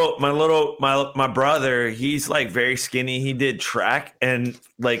 my brother, he's like very skinny. He did track, and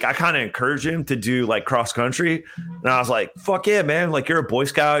like I kind of encouraged him to do like cross country. And I was like, fuck yeah, man. Like you're a Boy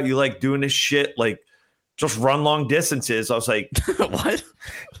Scout. You like doing this shit. Like just run long distances. I was like, what?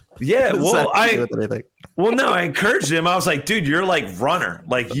 Yeah. I encouraged him. I was like, dude, you're like runner.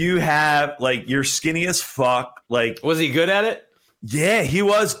 Like you have like you're skinny as fuck. Like, was he good at it? Yeah, he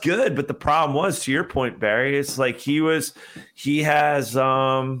was good, but the problem was, to your point, Barry, it's like he has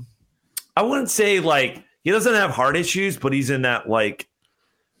I wouldn't say like he doesn't have heart issues, but he's in that like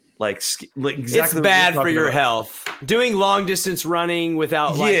exactly. It's bad for your health. Doing long distance running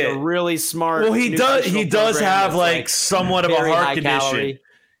without like a really smart. Well, he does have like somewhat of a heart condition. Calorie.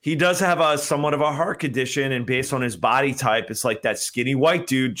 He does have a somewhat of a heart condition, and based on his body type, it's like that skinny white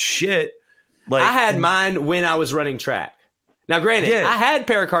dude shit. Like I had mine when I was running track. Now, granted, I had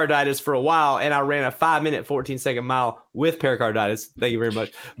pericarditis for a while, and I ran a 5-minute, 14-second mile with pericarditis. Thank you very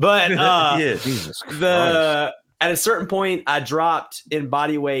much. But Jesus Christ. At a certain point, I dropped in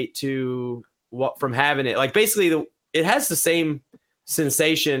body weight to what from having it. Like basically, it has the same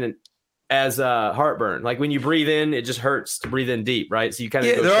sensation as heartburn. Like when you breathe in, it just hurts to breathe in deep, right? So you kind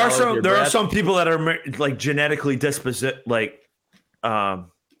of there are some people that are like genetically that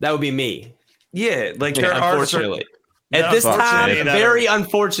would be me. Yeah, like there are unfortunately. At this time, very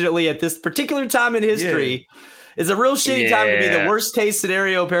unfortunately, at this particular time in history, is a real shitty time to be the worst case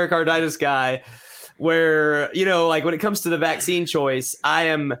scenario pericarditis guy. Where, you know, like when it comes to the vaccine choice, I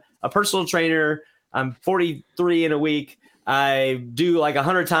am a personal trainer. I'm 43 in a week. I do like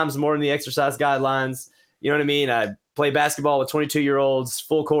 100 times more than the exercise guidelines. You know what I mean? I play basketball with 22-year-olds,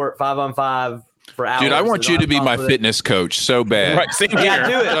 full court, 5-on-5 for hours. Dude, I want you to be my fitness coach so bad. Right, same here. Yeah,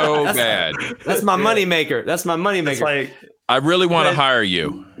 do it. So bad. That's my moneymaker. That's my moneymaker. Like, I really want to hire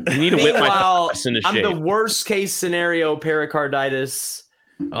you. You need to whip my ass into shape. I'm the worst case scenario pericarditis.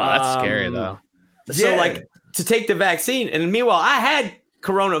 Oh, that's scary though. So like to take the vaccine, and meanwhile I had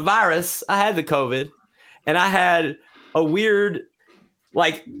coronavirus, I had the COVID, and I had a weird,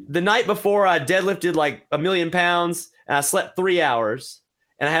 like the night before I deadlifted like 1,000,000 pounds and I slept 3 hours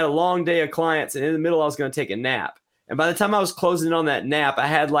and I had a long day of clients, and in the middle I was going to take a nap. And by the time I was closing on that nap, I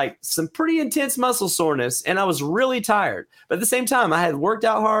had like some pretty intense muscle soreness and I was really tired. But at the same time, I had worked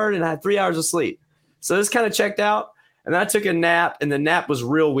out hard and I had 3 hours of sleep. So this kind of checked out. And then I took a nap, and the nap was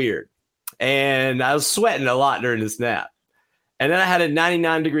real weird. And I was sweating a lot during this nap. And then I had a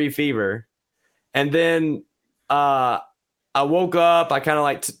 99-degree fever. And then I woke up. I kind of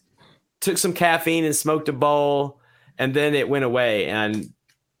like took some caffeine and smoked a bowl. And then it went away. And,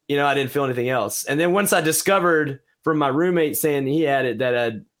 you know, I didn't feel anything else. And then once I discovered from my roommate saying he had it,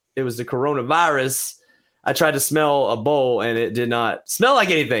 that it was the coronavirus, I tried to smell a bowl, and it did not smell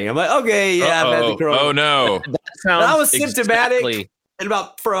like anything. I'm like, okay, yeah, I've had the corona. Oh, no. I was symptomatic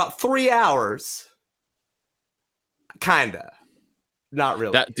for about 3 hours. Kinda. Not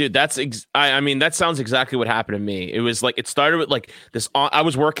really. I mean, that sounds exactly what happened to me. It was like, it started with like this, I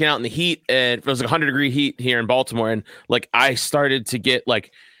was working out in the heat, and it was like 100-degree heat here in Baltimore. And like, I started to get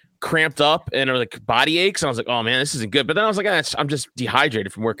like cramped up and like body aches. And I was like, oh man, this isn't good. But then I was like, I'm just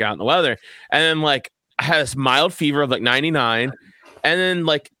dehydrated from working out in the weather. And then like, I had this mild fever of like 99, and then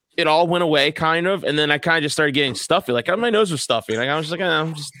like it all went away kind of. And then I kind of just started getting stuffy. Like my nose was stuffy. Like I was just like,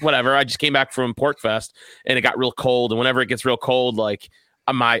 I'm just whatever. I just came back from Pork Fest, and it got real cold. And whenever it gets real cold, like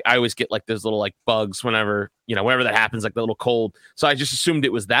I always get like those little like bugs whenever that happens, like the little cold. So I just assumed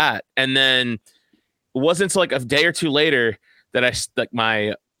it was that. And then it wasn't until like a day or two later that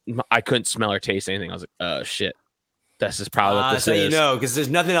I couldn't smell or taste anything. I was like, oh shit. This is probably what this is. You know, because there's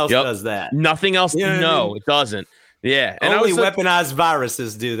nothing else that does that. Nothing else. You know no, I mean? It doesn't. Yeah. And only weaponized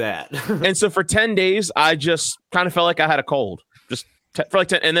viruses do that. And so for 10 days, I just kind of felt like I had a cold. Just for like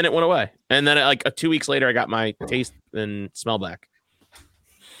 10, and then it went away. And then like 2 weeks later, I got my taste and smell back.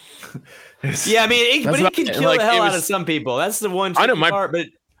 Yeah, I mean, it can kill the hell out of some people. That's the one tricky part. But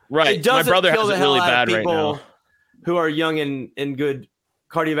it doesn't my brother has it really bad right now. Who are young and in good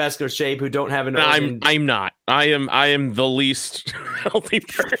cardiovascular shape, who don't have an I'm not. I am the least healthy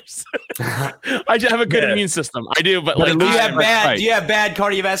person. I just have a good immune system. I do, but like, do you have bad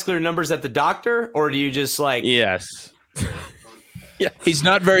cardiovascular numbers at the doctor, or do you just like? Yes. Yeah, he's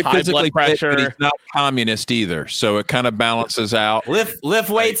not very physically fit, but he's not communist either, so it kind of balances out.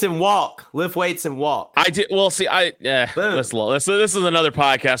 Lift weights and walk. Lift weights and walk. I did. Well, see, this is another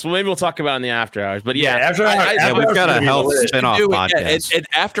podcast. Well, maybe we'll talk about it in the after hours. But yeah, after we've got a health spinoff podcast. At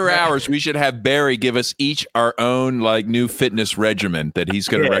after hours, we should have Barry give us each our own like new fitness regimen that he's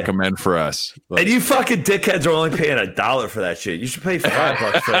going to recommend for us. And you fucking dickheads are only paying $1 for that shit. You should pay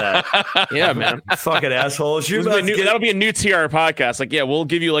 $5 for that. Yeah, man. Fucking assholes. That'll be a new TR podcast. Like, yeah, we'll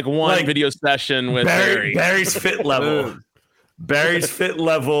give you like one video session with Barry. Barry's fit level. Barry's fit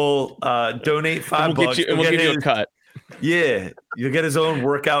level. Donate $5. We'll give you a cut. Yeah, you'll get his own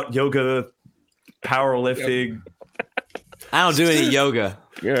workout, yoga, powerlifting. I don't do any yoga.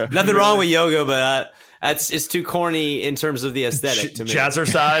 Yeah, nothing wrong with yoga, but it's too corny in terms of the aesthetic to me.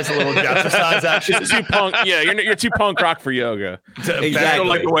 Jazzercise, a little jazzercise action. It's too punk. Yeah, you're too punk rock for yoga. Exactly. I don't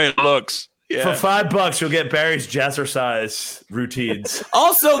like the way it looks. For $5, you'll get Barry's jazzercise routines.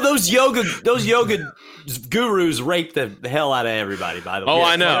 Also, those yoga gurus rape the hell out of everybody. By the way,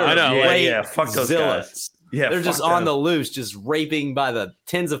 I know. Yeah, fuck those guys. Yeah, they're just on the loose, just raping by the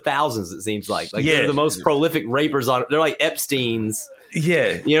tens of thousands. It seems like they're the most prolific rapers on. They're like Epstein's.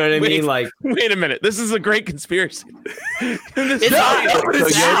 Yeah, you know what I mean. Like, wait a minute, this is a great conspiracy. It's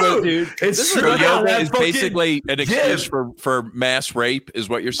true, dude. It's So true. yoga is basically an excuse for mass rape, is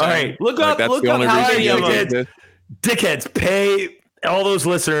what you're saying. All right, look up that's the only how reason many yoga of exists? Dickheads, pay all those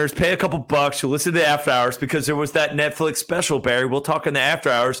listeners, pay a couple bucks to listen to the After Hours, because there was that Netflix special, Barry. We'll talk in the After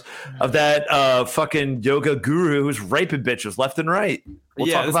Hours of that fucking yoga guru who's raping bitches left and right. We'll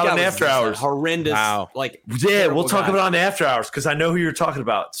talk about it in the After Hours. Horrendous. Wow. We'll talk about it on the After Hours because I know who you're talking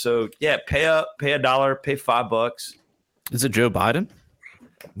about. So yeah, pay $1, pay $5. Is it Joe Biden?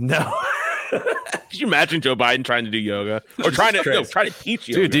 No. Could you imagine Joe Biden trying to do yoga or trying to teach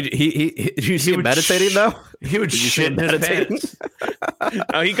yoga? Dude, did you see him meditating though? He would shit in his pants.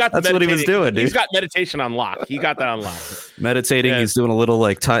 No, he got That's what he was doing, dude. He's got meditation on lock. He got that on lock. Meditating. He's doing a little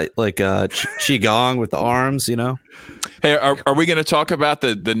qigong with the arms. You know. Hey, are we going to talk about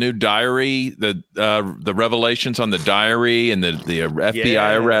the new diary, the revelations on the diary and the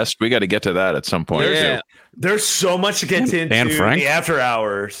FBI arrest? We got to get to that at some point. There's so much to get into the After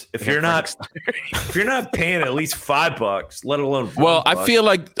Hours. If you're not paying at least $5, let alone $1. I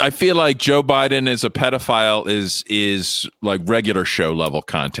feel like Joe Biden as a pedophile is like regular show level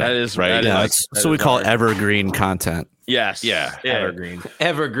content. That is right. So we call it evergreen content. Yes. Yeah. Evergreen.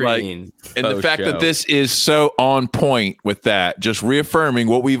 And the fact that this is so on point with that, just reaffirming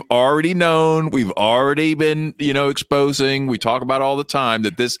what we've already known, we've already been, exposing. We talk about all the time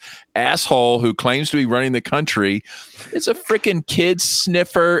that this asshole who claims to be running the country is a freaking kid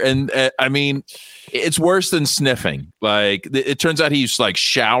sniffer. And I mean, it's worse than sniffing. Like, it turns out he's like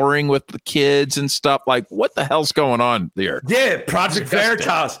showering with the kids and stuff. Like, what the hell's going on there? Yeah. Project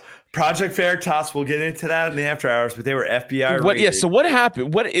Veritas. We'll get into that in the After Hours, but they were FBI rated. Yeah, so what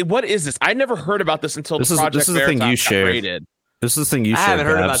happened? What is this? I never heard about this until Project Veritas the thing you shared. rated. This is the thing you shared. I haven't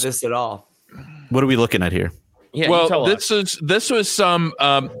heard Babs. about this at all. What are we looking at here? Yeah, well, this was some.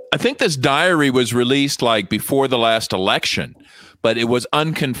 I think this diary was released like before the last election, but it was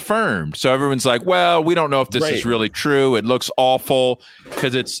unconfirmed. So everyone's like, "Well, we don't know if this is really true. It looks awful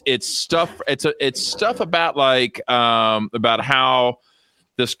because it's stuff. It's stuff about about how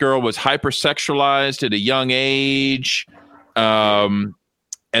this girl was hypersexualized at a young age, and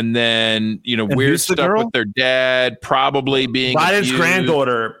then weird stuff with their dad probably being Biden's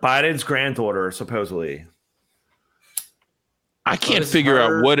abused. granddaughter, supposedly. I can't figure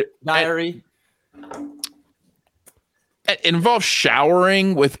out what diary. It involves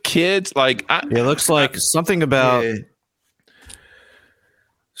showering with kids. It looks like something about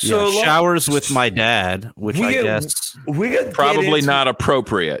showers with my dad, which I guess we could probably not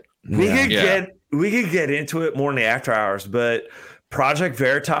appropriate. We could get into it more in the After Hours, but Project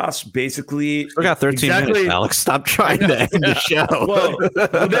Veritas basically we got 13 minutes, Alex. Stop trying to end the show. Well,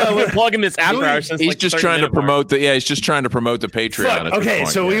 we're plugging this After Hours. He's just trying to promote he's just trying to promote the Patreon. Okay,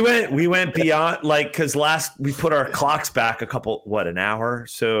 so we went beyond, because last we put our clocks back an hour.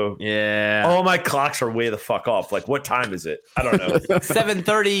 So all my clocks are way the fuck off. Like, what time is it? I don't know.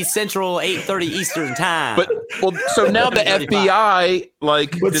 7:30 Central, 8:30 Eastern time. So now the FBI,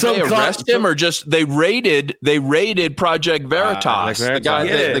 did they arrest him or just they raided Project Veritas? The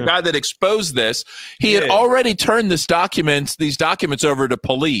guy that exposed this, he had already turned these documents over to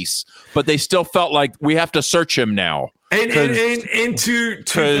police, but they still felt like we have to search him now. And to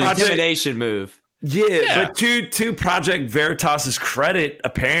intimidation move. Yeah, but to Project Veritas's credit,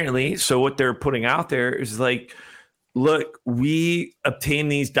 apparently, so what they're putting out there is like, look, we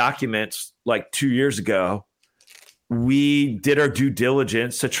obtained these documents 2 years ago. We did our due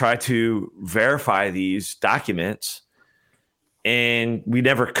diligence to try to verify these documents, and we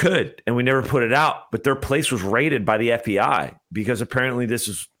never could, and we never put it out. But their place was raided by the FBI because apparently this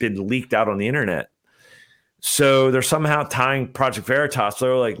has been leaked out on the internet. So they're somehow tying Project Veritas.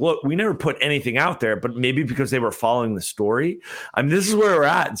 They're like, look, we never put anything out there, but maybe because they were following the story. I mean, this is where we're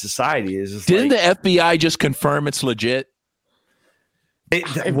at in society. Didn't the FBI just confirm it's legit?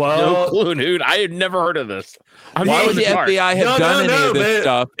 No clue, dude. I had never heard of this. Why would the FBI have done any of this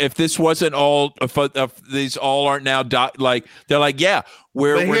stuff if this wasn't all? If these all aren't now they're like, yeah,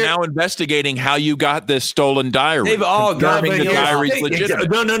 we're now investigating how you got this stolen diary. They've all confirming the diary's legitimate.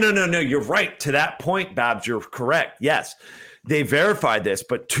 No. You're right. To that point, Babs, you're correct. Yes, they verified this,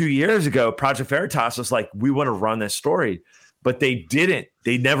 but 2 years ago, Project Veritas was like, we want to run this story, but they didn't.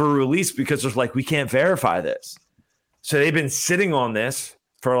 They never released because they're like, we can't verify this. So they've been sitting on this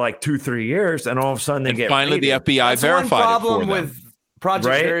for like 2-3 years, and all of a sudden they get finally raided. the FBI verified one problem it for them. with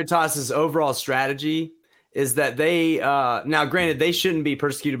Project Veritas's overall strategy is that they now granted they shouldn't be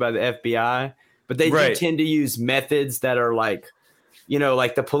persecuted by the FBI, but they do tend to use methods that are like, you know,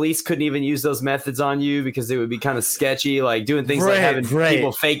 like the police couldn't even use those methods on you because it would be kind of sketchy, like doing things like having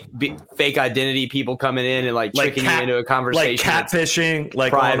people fake identity people coming in and like tricking you into a conversation, like catfishing,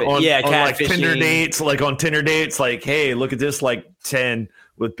 like private. on like Tinder dates, like, hey, look at this, like 10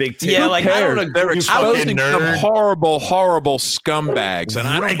 with big titties. Yeah, like I don't know, they're exposing some horrible scumbags, and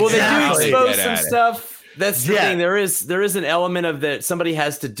I don't. Well, they do expose some stuff. That's the thing. There is an element of that somebody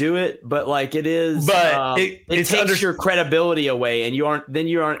has to do it, but like it is, but it takes your credibility away, and you aren't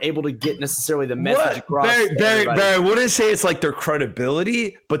able to get necessarily the message across. Barry, I wouldn't say it's like their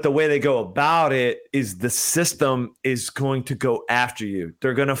credibility, but the way they go about it is the system is going to go after you.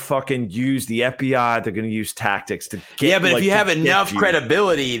 They're gonna fucking use the FBI. They're gonna use tactics to get. But if you have enough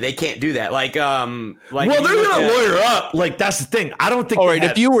credibility, they can't do that. Like well, they're gonna lawyer up. Like that's the thing. I don't think. All right,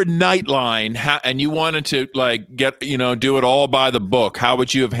 if you were Nightline and you wanted to like get, you know, do it all by the book, how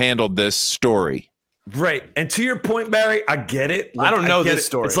would you have handled this story? Right. And to your point, Barry, I get it. Like, I don't know this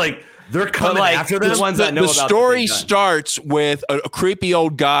story. It's like they're coming after them. The story starts with a creepy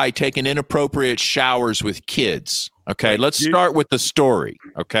old guy taking inappropriate showers with kids. Okay, let's start with the story.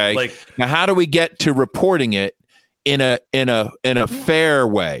 Okay, like now, how do we get to reporting it in a fair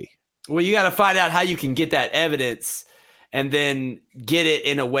way? Well, you got to find out how you can get that evidence, and then get it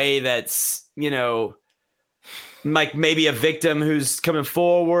in a way that's, you know, like maybe a victim who's coming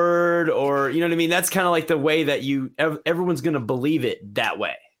forward, or, you know what I mean? That's kind of like the way that everyone's going to believe it that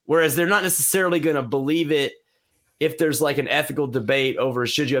way. Whereas they're not necessarily going to believe it if there's like an ethical debate over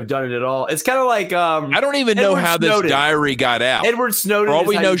should you have done it at all. It's kind of like I don't even know how this diary got out. Edward Snowden. For all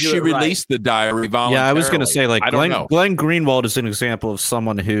we know, she released the diary voluntarily. Yeah, I was going to say, like, Glenn Greenwald is an example of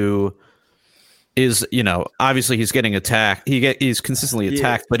someone who is, you know, obviously he's getting attacked. He's consistently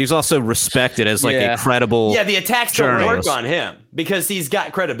attacked, but he's also respected as like a credible. Yeah, the attacks don't work on him because he's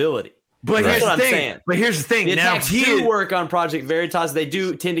got credibility. But here's what I'm saying. But here's the thing. The attacks do work on Project Veritas. They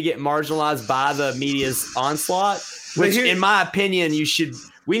do tend to get marginalized by the media's onslaught, which, in my opinion,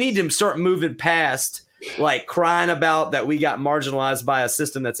 we need to start moving past like crying about that we got marginalized by a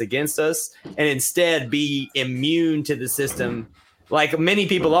system that's against us, and instead be immune to the system. Like many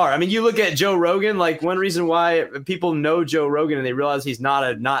people are. I mean, you look at Joe Rogan, like one reason why people know Joe Rogan and they realize he's not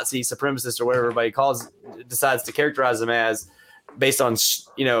a Nazi supremacist or whatever everybody decides to characterize him as based on,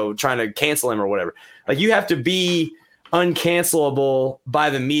 you know, trying to cancel him or whatever. Like you have to be uncancelable by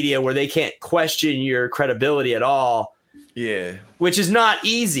the media where they can't question your credibility at all. Yeah. Which is not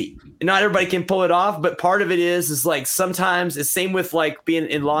easy. Not everybody can pull it off, but part of it is like sometimes it's same with like being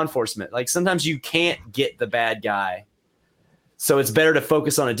in law enforcement. Like sometimes you can't get the bad guy. So it's better to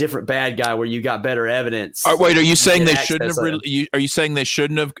focus on a different bad guy where you got better evidence. Wait, are you saying they shouldn't have? Are you saying they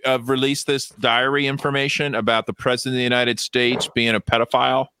shouldn't have released this diary information about the president of the United States being a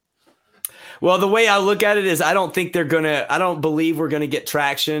pedophile? Well, the way I look at it is, I don't believe we're gonna get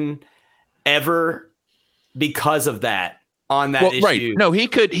traction ever because of that. On that issue. Right. No, he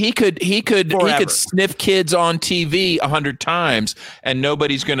could sniff kids on TV 100 times and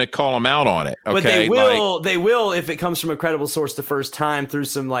nobody's going to call him out on it. Okay? But they will if it comes from a credible source the first time through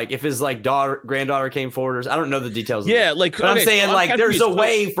some, like, if his like granddaughter came forward, I don't know the details. Yeah, like, but I'm saying so like there's a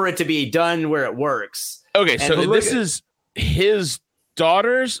way for it to be done where it works. Okay, so this is his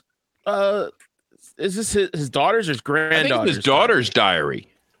daughter's is this his daughter's or his granddaughter's? I think his daughter's diary.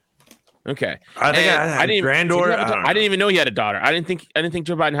 Okay, I think I had a granddaughter. I didn't even know he had a daughter. I didn't think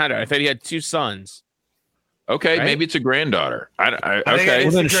Joe Biden had her. I thought he had two sons. Okay, right? Maybe it's a granddaughter. Okay.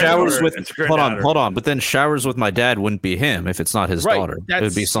 Well, then showers with hold on. But then showers with my dad wouldn't be him if it's not his daughter. It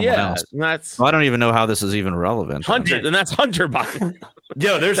would be someone else. So I don't even know how this is even relevant. And that's Hunter Biden.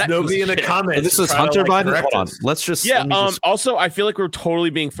 Yo, there's nobody in the comments. This is Hunter Biden. Hold on. Let's just. Also, I feel like we're totally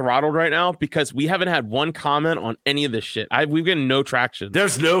being throttled right now because we haven't had one comment on any of this shit. We've gotten no traction.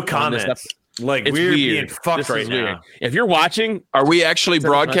 There's no comments. Like, it's we're weird. Being fucked right now. Weird. If you're watching, are we actually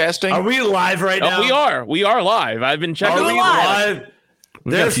broadcasting? Are we live right now? We are. We are live. I've been checking. Are we live?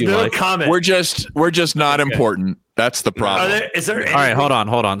 There's no comment. We're just not important. That's the problem. Is there all right, hold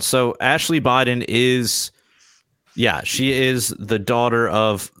on. So Ashley Biden is, she is the daughter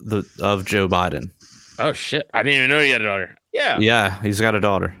of Joe Biden. Oh shit! I didn't even know he had a daughter. Yeah, he's got a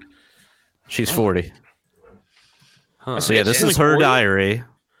daughter. She's 40. Huh. So this is her 40? Diary.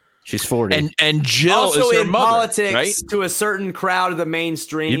 She's 40. And Jill Also is her in mother, politics right? to a certain crowd of the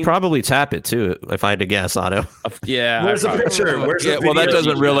mainstream. You'd probably tap it too, if I had to guess, Otto. Yeah. Where's the picture? Where's the Well, that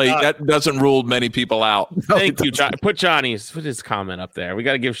video? doesn't rule many people out. Thank you, John. Put his comment up there. We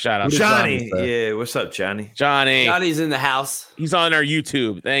got to give shout out to Johnny. Yeah, what's up, Johnny? Johnny's in the house. He's on our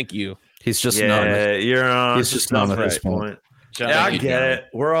YouTube. Thank you. He's just numb. You're on. He's just numb at this point. Johnny. Yeah, I get it.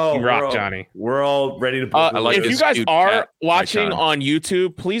 We're all Johnny. We're all ready to. like if this you guys cute are cat watching icon. on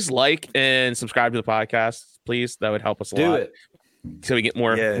YouTube, please like and subscribe to the podcast. Please, that would help us a lot. Do it. So we get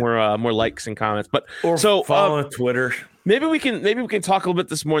more likes and comments. But or so follow on Twitter. maybe we can talk a little bit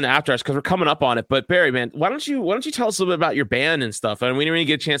this more in the after hours because we're coming up on it. But Barry, man, why don't you tell us a little bit about your band and stuff? And we didn't really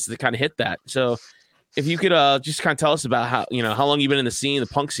get a chance to kind of hit that. So if you could just kind of tell us about how long you've been in the scene, the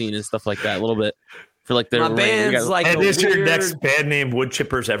punk scene and stuff like that, a little bit. For like My band's like And a is your weird- next band name Wood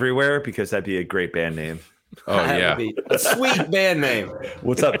Chippers Everywhere? Because that'd be a great band name. Oh That yeah, would be a sweet band name.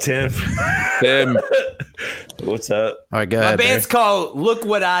 What's up, Tim? Tim. What's up? All right, go My ahead. band's called Look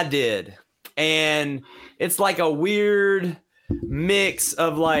What I Did. And it's like a weird mix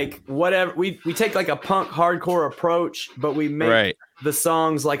of like whatever. We take like a punk hardcore approach, but we make the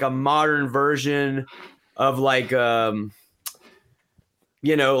songs like a modern version of like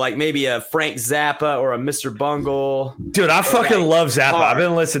like maybe a Frank Zappa or a Mr. Bungle. Dude, I fucking love Zappa. I've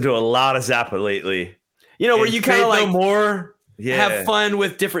been listening to a lot of Zappa lately. Where you kind of like more have fun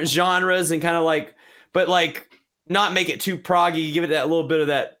with different genres and kind of like, but like not make it too proggy. Give it that little bit of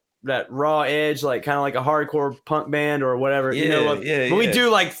that raw edge, like kind of like a hardcore punk band or whatever. But we do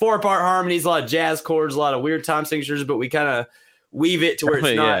like 4-part harmonies, a lot of jazz chords, a lot of weird time signatures, but we kind of weave it to where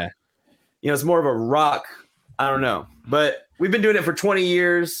it's not, it's more of a rock. I don't know, but we've been doing it for 20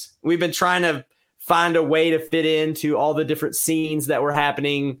 years. We've been trying to find a way to fit into all the different scenes that were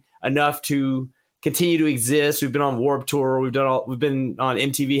happening enough to continue to exist. We've been on Warped Tour. We've been on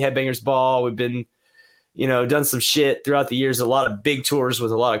MTV Headbangers Ball. We've been, done some shit throughout the years. A lot of big tours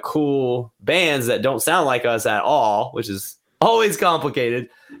with a lot of cool bands that don't sound like us at all, which is always complicated.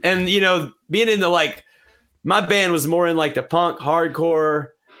 And, being into like, my band was more in like the punk, hardcore,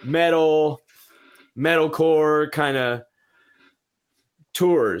 metalcore kind of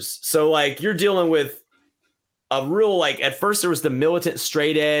tours. So like you're dealing with a real, like at first there was the militant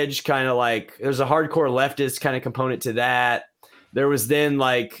straight edge kind of like there's a hardcore leftist kind of component to that. There was then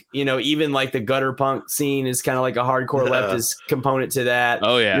like, even like the gutter punk scene is kind of like a hardcore leftist component to that.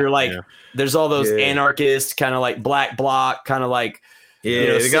 Oh yeah. You're like, there's all those anarchist kind of like black bloc kind of like,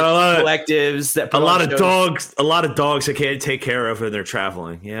 they got a lot of collectives that a lot of dogs that can't take care of when they're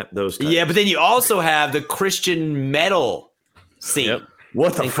traveling. Yeah, those types. Yeah, but then you also have the Christian metal scene. Yep.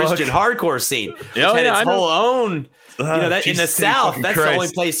 What the fuck? Christian hardcore scene. Which had its whole own. That in the South, that's the only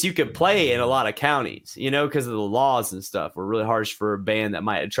place you could play in a lot of counties. Because of the laws and stuff were really harsh for a band that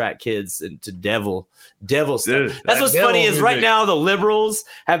might attract kids into devil stuff. Dude, that's what's funny is right now the liberals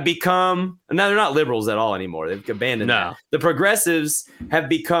have become. No, they're not liberals at all anymore. They've abandoned that. The progressives have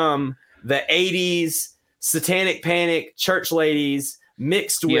become the '80s satanic panic church ladies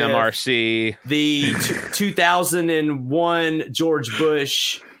mixed with MRC, the 2001 George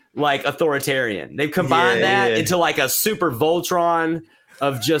Bush like authoritarian. They've combined that into like a super Voltron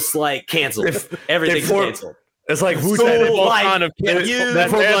of just like canceled. Everything's canceled. It's like Wu-Tang.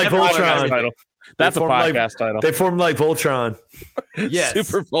 That's a podcast title. They formed like Voltron. Yes.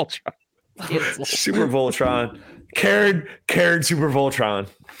 Super Voltron. Super Voltron. Karen Super Voltron.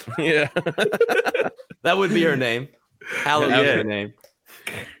 Yeah. That would be her name. Hallelujah her name.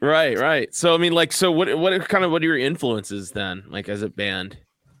 Right. So I mean, like, so what are your influences then, like as a band?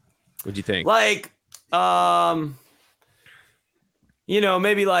 What'd you think? Like,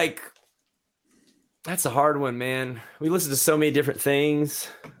 maybe like that's a hard one, man. We listen to so many different things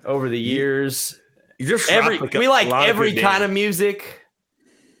over the years. We like every kind of music,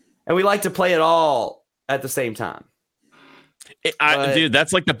 and we like to play it all at the same time. Dude,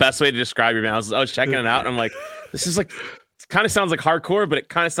 that's like the best way to describe your band. I was checking it out, and I'm like, this is like, it kind of sounds like hardcore, but it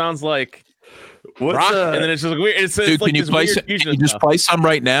kind of sounds like rock, and then it's just like weird. It's Dude, like can you play some? Can you just play some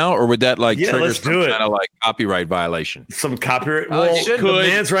right now, or would that like trigger some kind of like copyright violation? Some copyright. The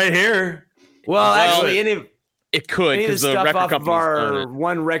band's right here. Well, actually, it could because the record off of our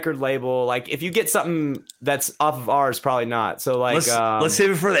one record label. Like, if you get something that's off of ours, probably not. So, like, let's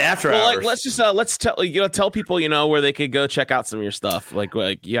save it for the after hours. Like, let's just let's tell people where they could go check out some of your stuff. Like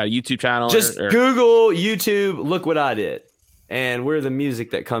YouTube channel. Just Google YouTube. Look what I did, and we're the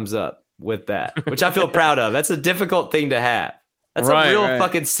music that comes up with that, which I feel proud of. That's a difficult thing to have. That's a real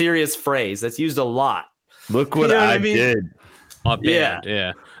fucking serious phrase that's used a lot. Look what I did. Band,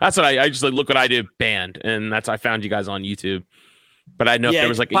 yeah. That's what I just like. Look what I did, band, and I found you guys on YouTube. But I know if there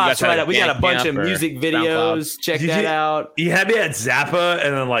was like, we got a bunch of music videos. Check that out. You had me at Zappa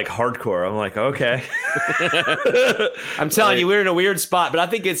and then like hardcore. I'm like, okay. I'm telling you, we're in a weird spot, but I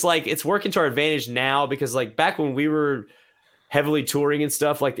think it's working to our advantage now because like back when we were heavily touring and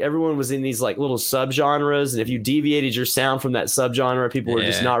stuff, like everyone was in these like little subgenres, and if you deviated your sound from that subgenre, people were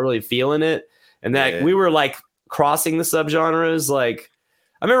just not really feeling it. And that we were like crossing the subgenres. Like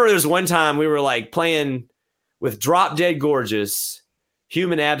I remember there was one time we were like playing with Drop Dead Gorgeous,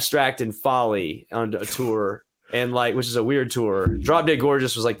 Human Abstract, and Folly on a tour, and like, which is a weird tour. Drop Dead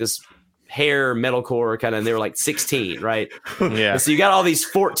Gorgeous was like this hair metalcore kind of, and they were like 16, right? Yeah. And so you got all these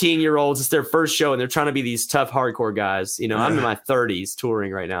 14-year-olds. It's their first show, and they're trying to be these tough hardcore guys. You know, I'm in my 30s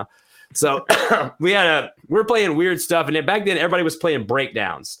touring right now, so we're playing weird stuff. And then back then, everybody was playing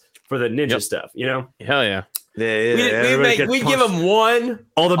breakdowns for the ninja stuff. You know? Hell yeah. We give them one.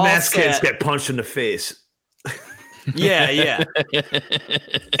 All the masked kids get punched in the face. Yeah.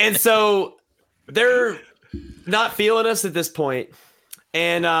 And so they're not feeling us at this point.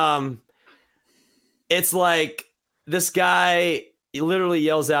 And it's like this guy literally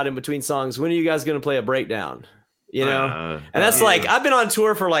yells out in between songs, when are you guys going to play a breakdown? You know? And that's like, I've been on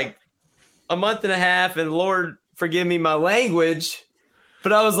tour for like a month and a half, and Lord forgive me my language,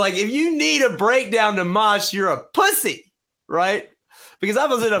 but I was like, if you need a breakdown to mosh, you're a pussy, right? Because I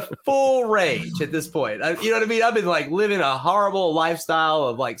was in a full rage at this point. You know what I mean? I've been like living a horrible lifestyle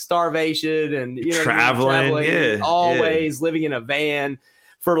of like starvation and traveling always living in a van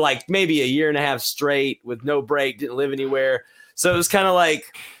for like maybe a year and a half straight with no break, didn't live anywhere. So it was kind of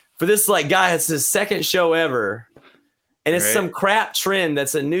like for this like guy, it's his second show ever. And it's some crap trend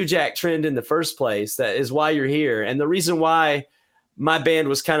that's a New Jack trend in the first place. That is why you're here. And the reason why my band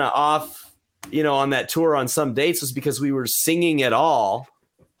was kind of off, you know, on that tour on some dates was because we were singing at all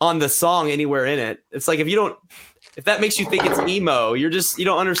on the song anywhere in it. It's like, if that makes you think it's emo, you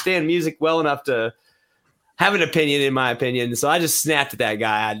don't understand music well enough to have an opinion, in my opinion. So I just snapped at that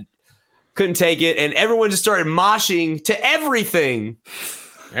guy. I couldn't take it. And everyone just started moshing to everything.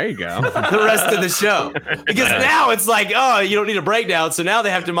 There you go. The rest of the show. Because now it's like, oh, you don't need a breakdown. So now they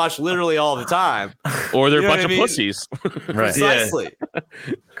have to mosh literally all the time. Or they're a bunch of pussies. Right. Precisely.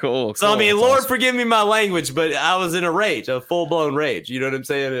 Cool. So, I mean, Lord forgive me my language, but I was in a rage, a full-blown rage. You know what I'm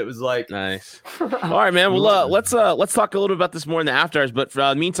saying? It was like... Nice. All right, man. Well, let's talk a little bit about this more in the after hours. But for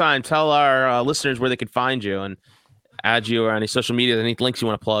the meantime, tell our listeners where they could find you and add you or any social media, any links you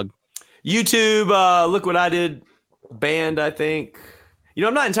want to plug. YouTube, Look What I Did band, I think. You know,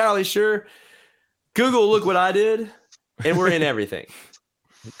 I'm not entirely sure. Google Look What I Did, and we're in everything.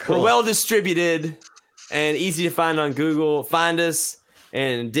 Cool. We're well distributed and easy to find on Google. Find us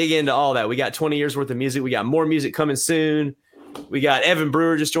and dig into all that. We got 20 years worth of music. We got more music coming soon. We got Evan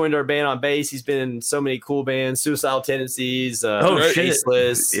Brewer just joined our band on bass. He's been in so many cool bands, Suicidal Tendencies,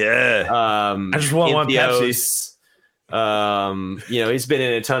 Aceless. Yeah. I just want one Pepsi. You know, he's been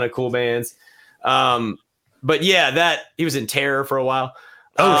in a ton of cool bands. But yeah, he was in Terror for a while.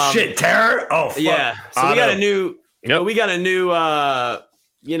 Shit, Terror? Oh, fuck. Yeah. So we got a new,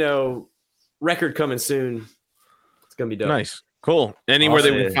 you know, record coming soon. It's gonna be dope. Nice, cool. Anywhere they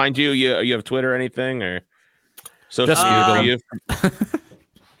can find you? You have Twitter or anything or social media?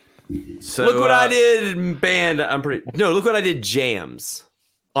 So Look What I Did band. Look What I Did jams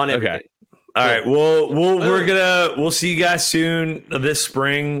on everything. Okay. All right. Well, we'll see you guys soon this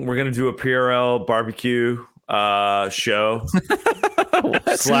spring. We're gonna do a PRL barbecue show /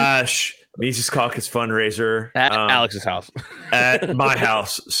 Mises Caucus fundraiser at Alex's house, at my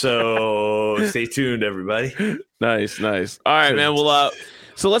house. So stay tuned, everybody. Nice. All right, man. Well,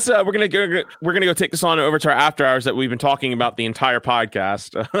 so let's we're gonna go take this on over to our after hours that we've been talking about the entire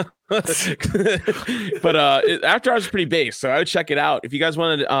podcast. But after hours is pretty base, so I would check it out. If you guys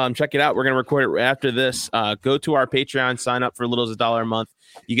want to check it out, we're gonna record it after this. Go to our Patreon, sign up for as little as $1 a month.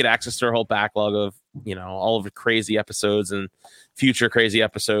 You get access to our whole backlog of, you know, all of the crazy episodes and future crazy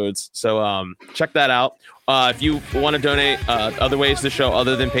episodes. So check that out. If you want to donate other ways to the show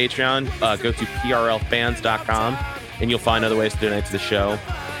other than Patreon, go to prlfans.com and you'll find other ways to donate to the show.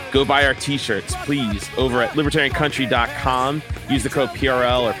 Go buy our t-shirts, please, over at libertariancountry.com. Use the code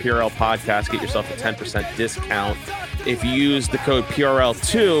PRL or PRL podcast. Get yourself a 10% discount. If you use the code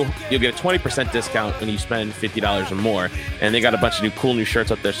PRL2, you'll get a 20% discount when you spend $50 or more. And they got a bunch of cool new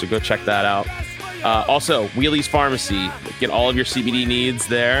shirts up there, so go check that out. Also, Wheelie's Pharmacy. Get all of your CBD needs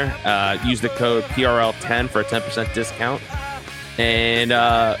there. Use the code PRL10 for a 10% discount. And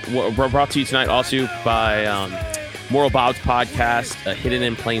we're brought to you tonight also by Moral Bob's podcast, Hidden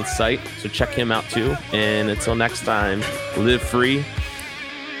in Plain Sight. So check him out too. And until next time, live free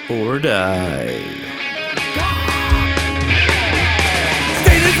or die.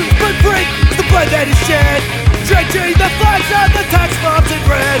 blood that is shed, drenching the flags of the tax bombs in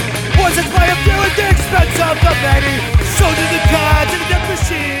red. Was it by a few and